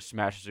they do a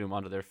smash zoom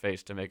onto their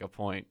face to make a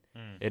point,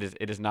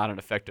 it is not an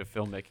effective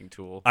filmmaking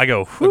tool. I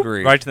go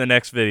right to the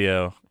next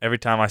video every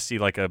time I see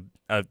like a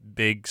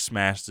big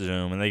smash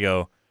zoom, and they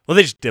go, "Well,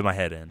 they just did my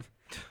head in."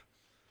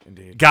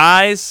 Indeed.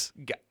 Guys,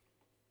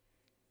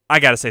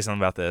 I got to say something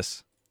about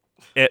this.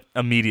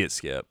 Immediate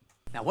skip.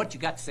 Now, what you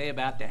got to say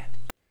about that?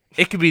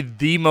 It could be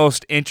the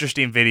most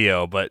interesting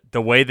video, but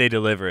the way they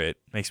deliver it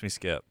makes me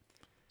skip.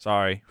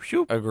 Sorry.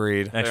 Whew.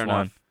 Agreed. Next Fair one.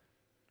 enough.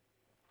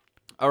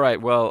 All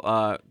right. Well,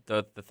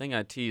 the thing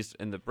I teased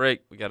in the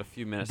break, we got a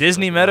few minutes.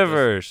 Disney to talk about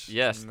Metaverse. this.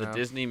 Yes, the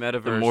Disney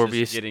Metaverse The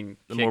Morbius, is getting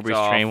the kicked Morbius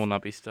off. train will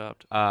not be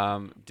stopped.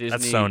 Disney,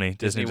 That's Sony.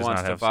 Disney does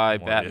wants not to have buy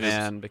Morbius.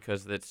 Batman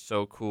because it's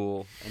so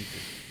cool, and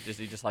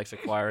Disney just likes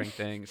acquiring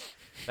things.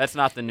 That's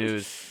not the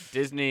news.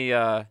 Disney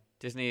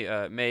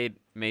made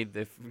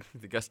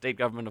the state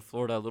government of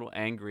Florida a little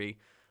angry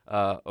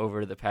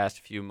over the past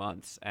few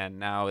months, and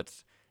now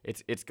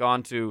it's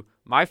gone to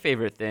my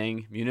favorite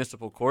thing,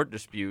 municipal court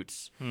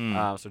disputes.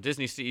 So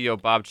Disney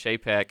CEO Bob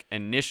Chapek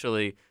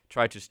initially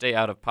tried to stay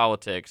out of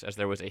politics as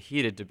there was a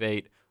heated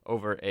debate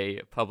over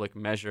a public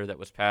measure that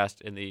was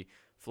passed in the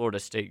Florida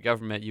state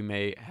government. You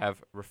may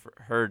have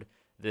heard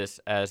this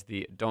as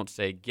the Don't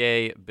Say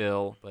Gay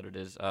bill, but it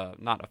is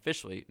not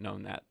officially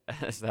known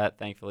as that,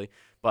 thankfully.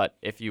 But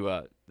if you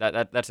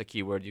that's a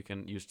keyword you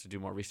can use to do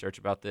more research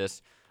about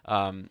this.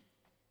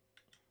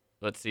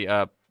 Let's see.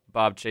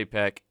 Bob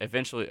Chapek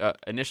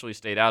initially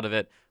stayed out of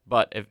it,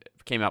 but it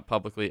came out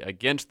publicly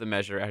against the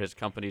measure at his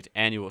company's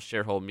annual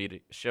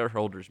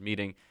shareholders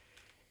meeting.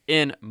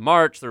 In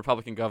March, the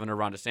Republican governor,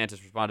 Ron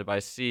DeSantis, responded by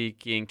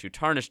seeking to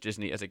tarnish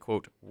Disney as a,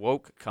 quote,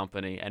 woke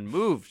company and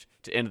moved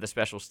to end the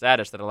special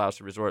status that allows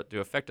the resort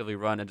to effectively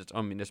run its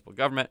own municipal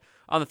government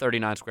on the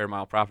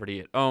 39-square-mile property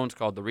it owns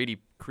called the Reedy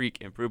Creek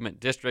Improvement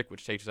District,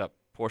 which takes up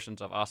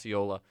portions of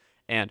Osceola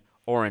and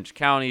Orange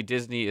County.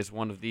 Disney is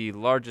one of the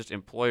largest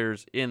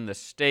employers in the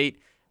state.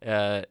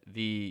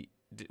 The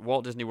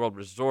Walt Disney World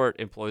Resort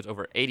employs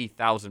over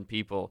 80,000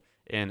 people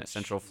in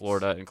Central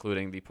Florida,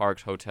 including the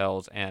parks,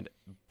 hotels, and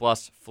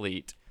bus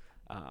fleet.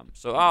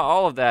 So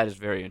all of that is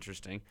very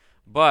interesting.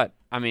 But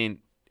I mean,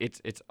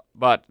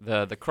 but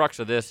the crux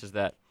of this is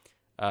that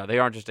they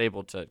aren't just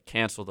able to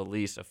cancel the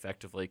lease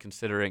effectively,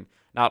 considering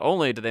not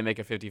only did they make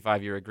a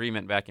 55-year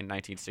agreement back in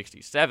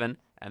 1967,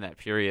 and that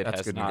period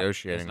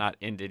has not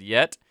ended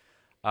yet.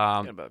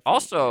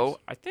 Also,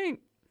 I think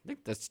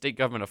the state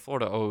government of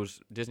Florida owes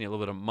Disney a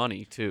little bit of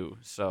money too.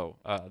 So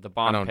the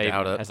bond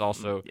payment has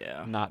also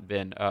not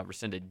been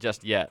rescinded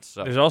just yet.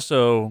 So there's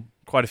also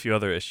quite a few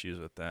other issues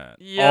with that.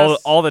 Yes.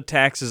 All the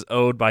taxes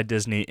owed by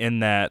Disney in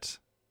that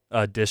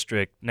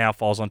district now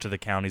falls onto the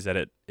counties that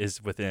it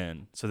is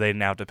within. So they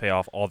now have to pay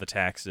off all the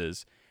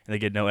taxes, and they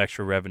get no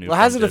extra revenue. Well,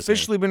 has it Disney.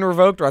 officially been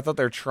revoked, or I thought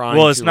they're trying?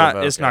 Well, it's to not.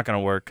 revoke It's it. not going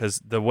to work because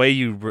the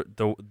way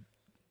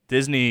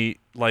Disney,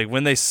 like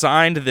when they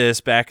signed this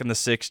back in the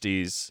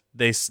 60s,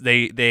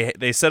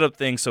 they set up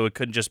things so it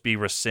couldn't just be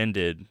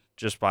rescinded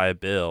just by a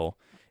bill.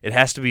 It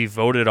has to be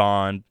voted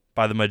on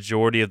by the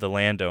majority of the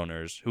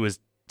landowners, who is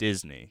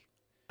Disney.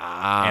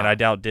 And I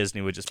doubt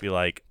Disney would just be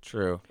like,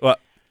 True. well,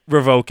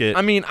 revoke it.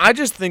 I mean, I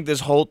just think this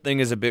whole thing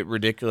is a bit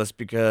ridiculous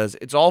because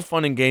it's all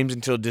fun and games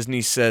until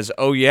Disney says,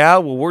 "Oh yeah,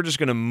 well we're just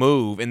gonna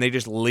move," and they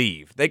just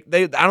leave. I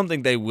don't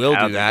think they will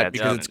do that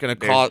because it's gonna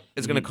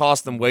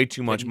cost them way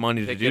too much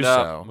money to do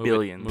so.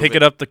 Billions. Pick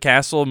it up the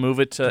castle, move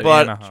it to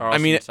But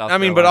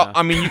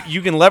Anaheim.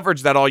 you can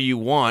leverage that all you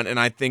want, and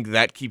I think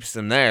that keeps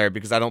them there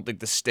because I don't think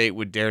the state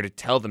would dare to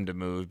tell them to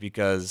move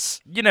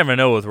because You never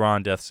know with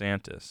Ron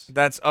DeSantis.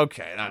 that's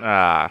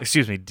okay.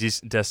 Excuse me,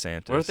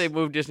 DeSantis. What if they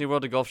move Disney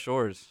World to Gulf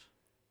Shores?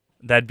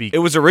 That'd be. It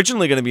was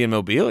originally going to be in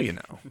Mobile, you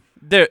know.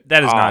 That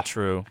is not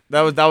true.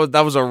 That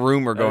was a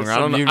rumor going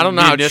around. I don't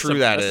know how true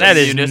that is. That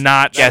is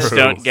not true.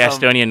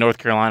 Gastonia, North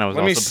Carolina was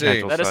Let me also see.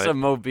 potential That is site. some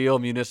Mobile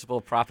municipal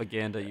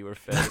propaganda you were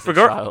fed as a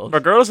child.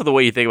 Regardless of the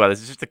way you think about this,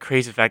 it's just the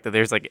crazy fact that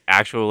there's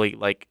actually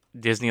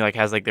Disney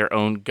has their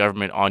own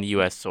government on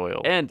U.S.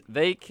 soil. And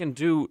they can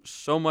do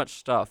so much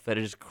stuff that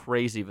it is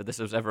crazy that this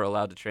was ever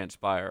allowed to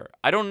transpire.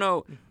 I don't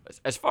know.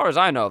 As far as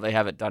I know, they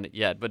haven't done it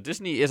yet. But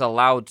Disney is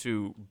allowed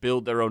to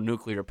build their own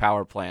nuclear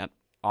power plant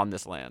on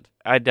this land.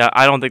 I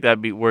don't think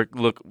that'd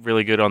look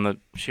really good on the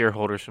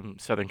shareholders from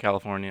Southern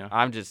California.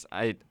 This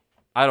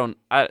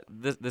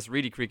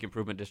Reedy Creek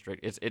Improvement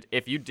District,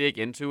 if you dig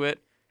into it,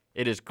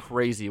 it is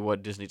crazy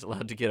what Disney's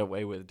allowed to get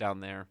away with down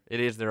there. It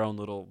is their own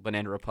little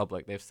banana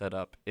republic they've set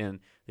up in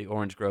the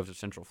orange groves of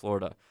Central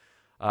Florida.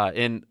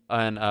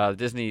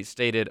 Disney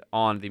stated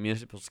on the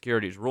Municipal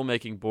Securities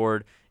Rulemaking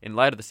Board, in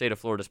light of the state of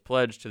Florida's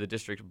pledge to the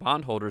district's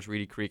bondholders,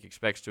 Reedy Creek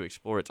expects to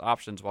explore its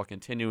options while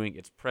continuing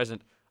its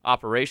present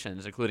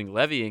operations, including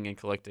levying and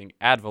collecting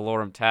ad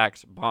valorem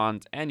tax,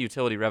 bonds, and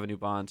utility revenue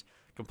bonds,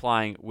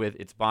 complying with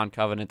its bond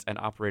covenants, and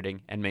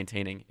operating and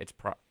maintaining its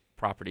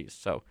properties.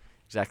 So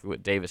exactly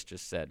what Davis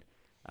just said.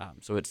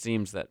 So it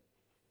seems that,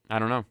 I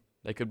don't know,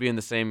 they could be in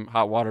the same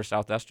hot water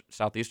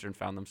Southeastern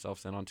found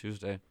themselves in on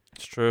Tuesday.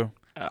 It's true.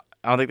 I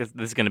don't think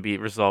this is going to be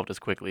resolved as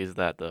quickly as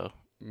that, though.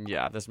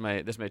 Yeah, this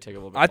may take a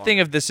little bit I longer. think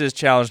if this is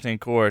challenged in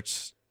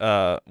courts,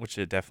 which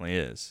it definitely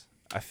is,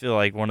 I feel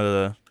like one of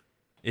the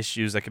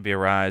issues that could be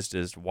arised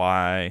is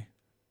why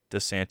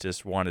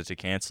DeSantis wanted to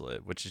cancel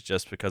it, which is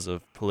just because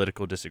of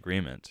political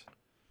disagreement.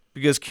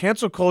 Because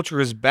cancel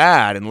culture is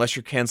bad unless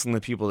you're canceling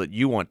the people that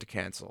you want to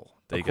cancel,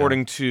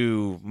 according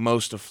to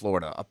most of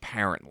Florida,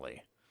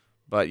 apparently.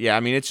 But yeah, I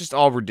mean, it's just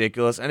all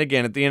ridiculous. And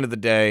again, at the end of the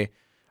day,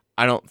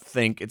 I don't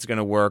think it's going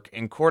to work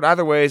in court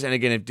either ways. And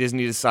again, if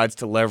Disney decides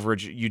to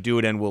leverage, you do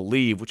it and we'll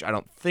leave, which I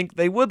don't think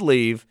they would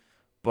leave.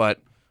 But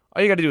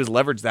all you got to do is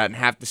leverage that, and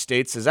half the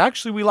state says,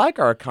 actually, we like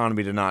our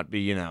economy to not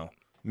be,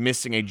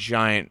 missing a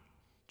giant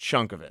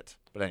chunk of it.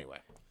 But anyway.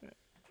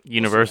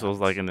 Universal's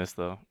liking this,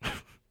 though,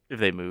 if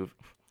they move.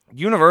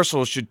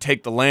 Universal should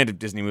take the land if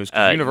Disney moves,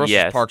 because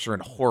Universal's parks are in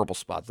horrible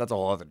spots. That's a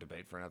whole other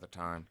debate for another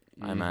time,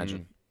 I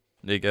imagine.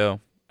 There you go.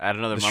 Add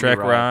another the mummy Shrek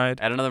ride.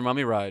 ride. Add another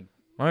mummy ride.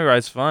 Mummy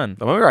ride's fun.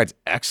 The mummy ride's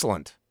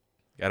excellent.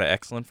 Got an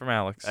excellent from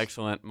Alex.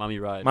 Excellent mummy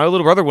ride. My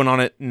little brother went on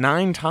it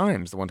 9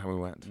 times the one time we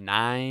went.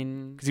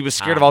 9 Because he was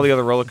scared of all the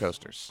other roller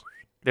coasters.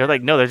 They're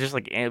they're just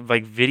like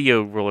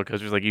video roller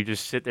coasters. You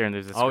just sit there and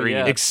there's a screen.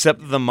 Yeah.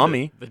 Except the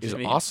mummy the is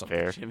Jimmy, awesome.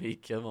 Fair. Jimmy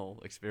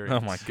Kimmel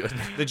experience. Oh my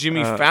goodness. The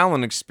Jimmy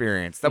Fallon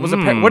experience. That was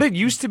what it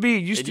used to be.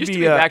 It used to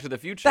be Back to the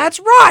Future.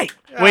 That's right.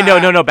 Wait,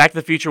 no. Back to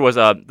the Future was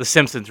the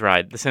Simpsons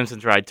ride. The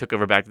Simpsons ride took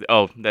over Back to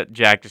the. That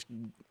Jack just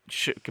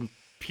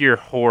pure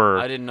horror.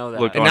 I didn't know that.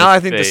 looked And on now his I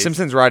think the face.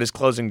 Simpsons ride is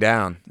closing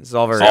down. This is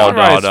all very. Oh,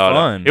 no.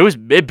 Fun.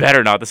 It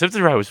better not. The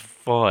Simpsons ride was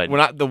fun.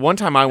 The one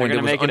time I went, They're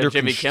it gonna was make it a under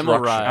Jimmy construction. Kimmel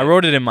ride. I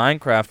rode it in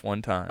Minecraft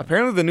one time.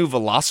 Apparently, the new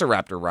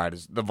Velociraptor ride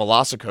the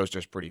Velocicoaster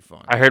is pretty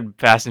fun. I heard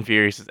Fast and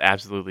Furious is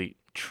absolutely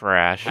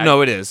trash. No,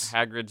 it is.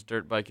 Hagrid's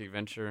Dirt Bike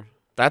Adventure.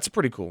 That's a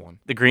pretty cool one.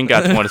 The Green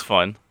Gots one is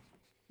fun.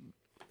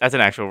 That's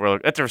an actual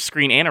roller. That's a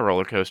screen and a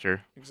roller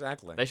coaster.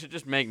 Exactly. They should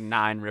just make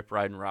 9 Rip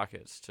Riding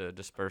Rockets to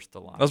disperse the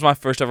line. That was my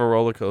first ever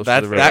roller coaster. That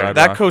the Red Ride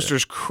that Rocket.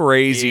 coaster's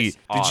crazy. It's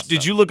awesome.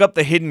 Did you look up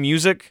the hidden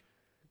music?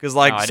 Because No,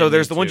 I so didn't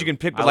there's need the ones to. you can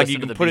pick, I but you listened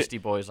can to the put Beastie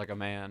it. Boys like a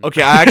man.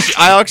 Okay, I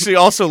actually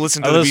also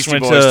listened to I the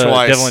listened Beastie Boys to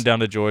twice. Devil Went Down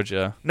to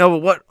Georgia. No, but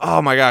what?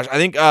 Oh my gosh, I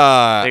think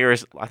I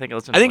think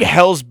I I think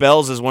Hell's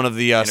Bells is one of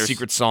the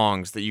secret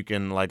songs that you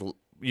can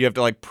you have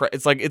to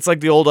it's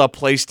like the old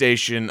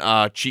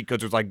PlayStation cheat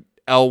codes. It's like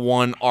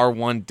L1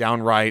 R1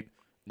 down right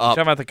You up.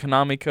 talking about the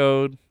Konami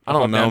code? I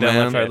don't Up, know, down, down,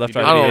 man. Left, right, left, If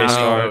you right, I go to don't the VA know.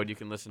 Disney start. Road, you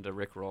can listen to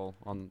Rick Roll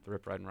on the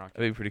Rip Riding Rocket.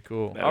 That'd be pretty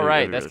cool. That'd All be right,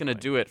 really, that's really going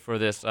to do it for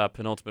this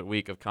penultimate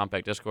week of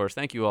Compact Discourse.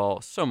 Thank you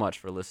all so much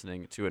for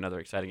listening to another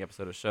exciting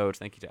episode of Shows.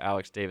 Thank you to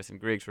Alex, Davis, and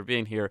Griggs for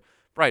being here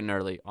bright and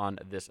early on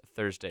this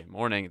Thursday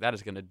morning. That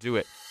is going to do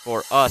it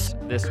for us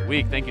this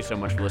week. Thank you so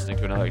much for listening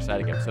to another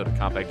exciting episode of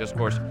Compact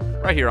Discourse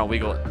right here on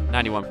WEGL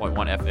 91.1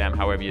 FM.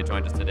 However you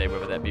joined us today,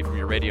 whether that be from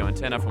your radio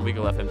antenna from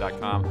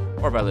WeagleFM.com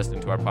or by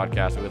listening to our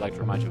podcast. We would like to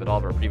remind you that all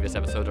of our previous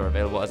episodes are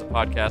available as a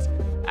podcast,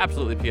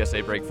 absolutely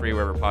PSA break free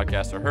wherever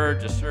podcasts are heard.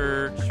 Just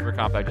search for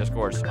Compact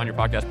Discourse on your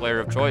podcast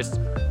player of choice.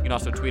 You can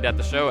also tweet at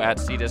the show at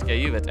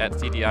CDiscAU. That's at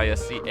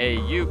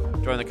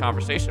CDISCAU. Join the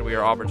conversation. We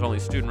are Auburn's only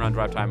student-run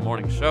drive time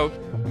morning show.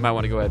 You might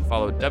want to go ahead and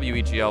follow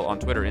WEGL on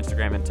Twitter,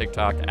 Instagram, and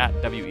TikTok at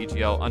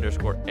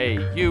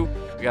WEGL_AU.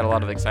 We got a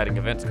lot of exciting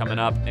events coming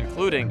up,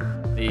 including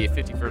the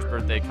 51st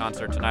birthday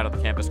concert tonight on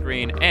the campus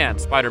green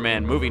and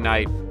Spider-Man Movie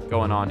Night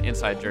going on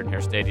inside Jordan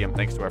Hare Stadium,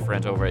 thanks to our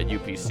friends over at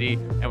UPC.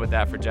 And with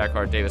that, for Jack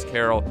Hart, Davis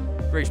Carroll,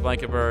 Griggs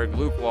Blankenberg,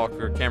 Luke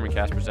Walker, Cameron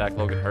Casper, Zach,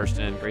 Logan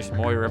Hurston, Grayson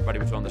Moyer, everybody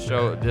was on the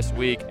show this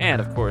week. And,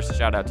 of course,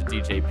 shout out to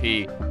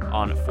DJP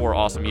on 4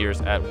 awesome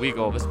years at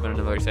WEGL. This has been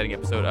another exciting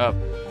episode of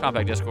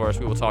Compact Discourse.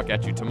 We will talk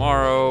at you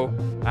tomorrow.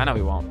 I know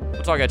we won't.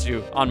 We'll talk at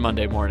you on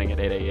Monday morning at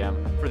 8 a.m.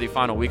 for the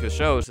final week of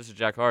shows. This is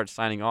Jack Hart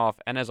signing off.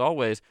 And, as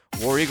always,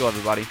 War Eagle,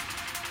 everybody.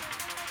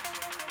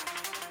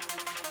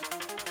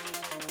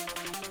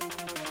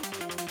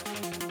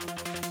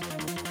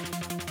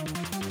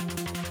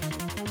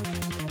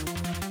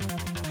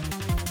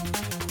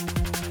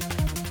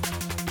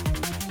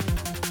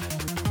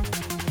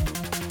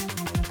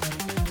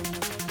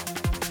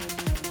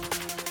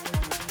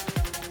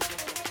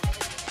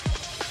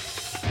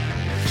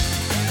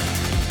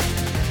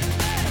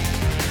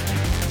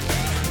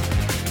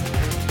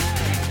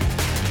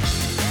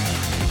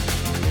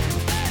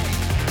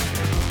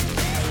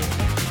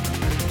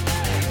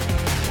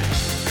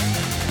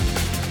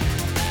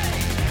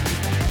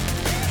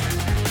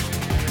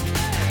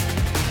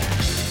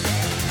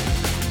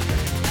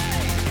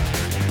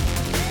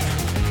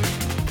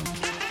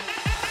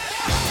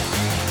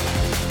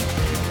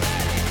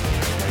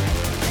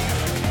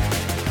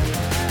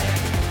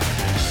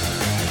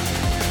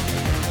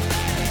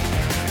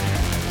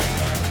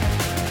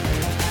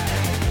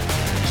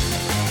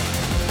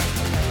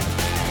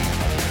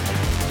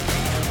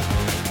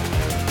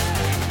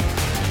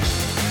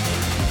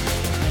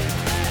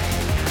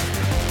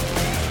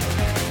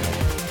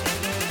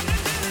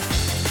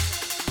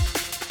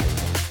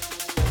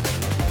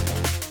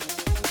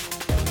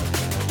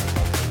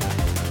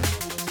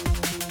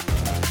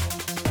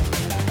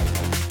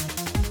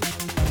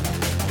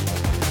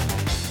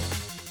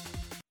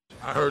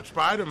 I heard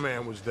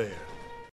Spider-Man was there.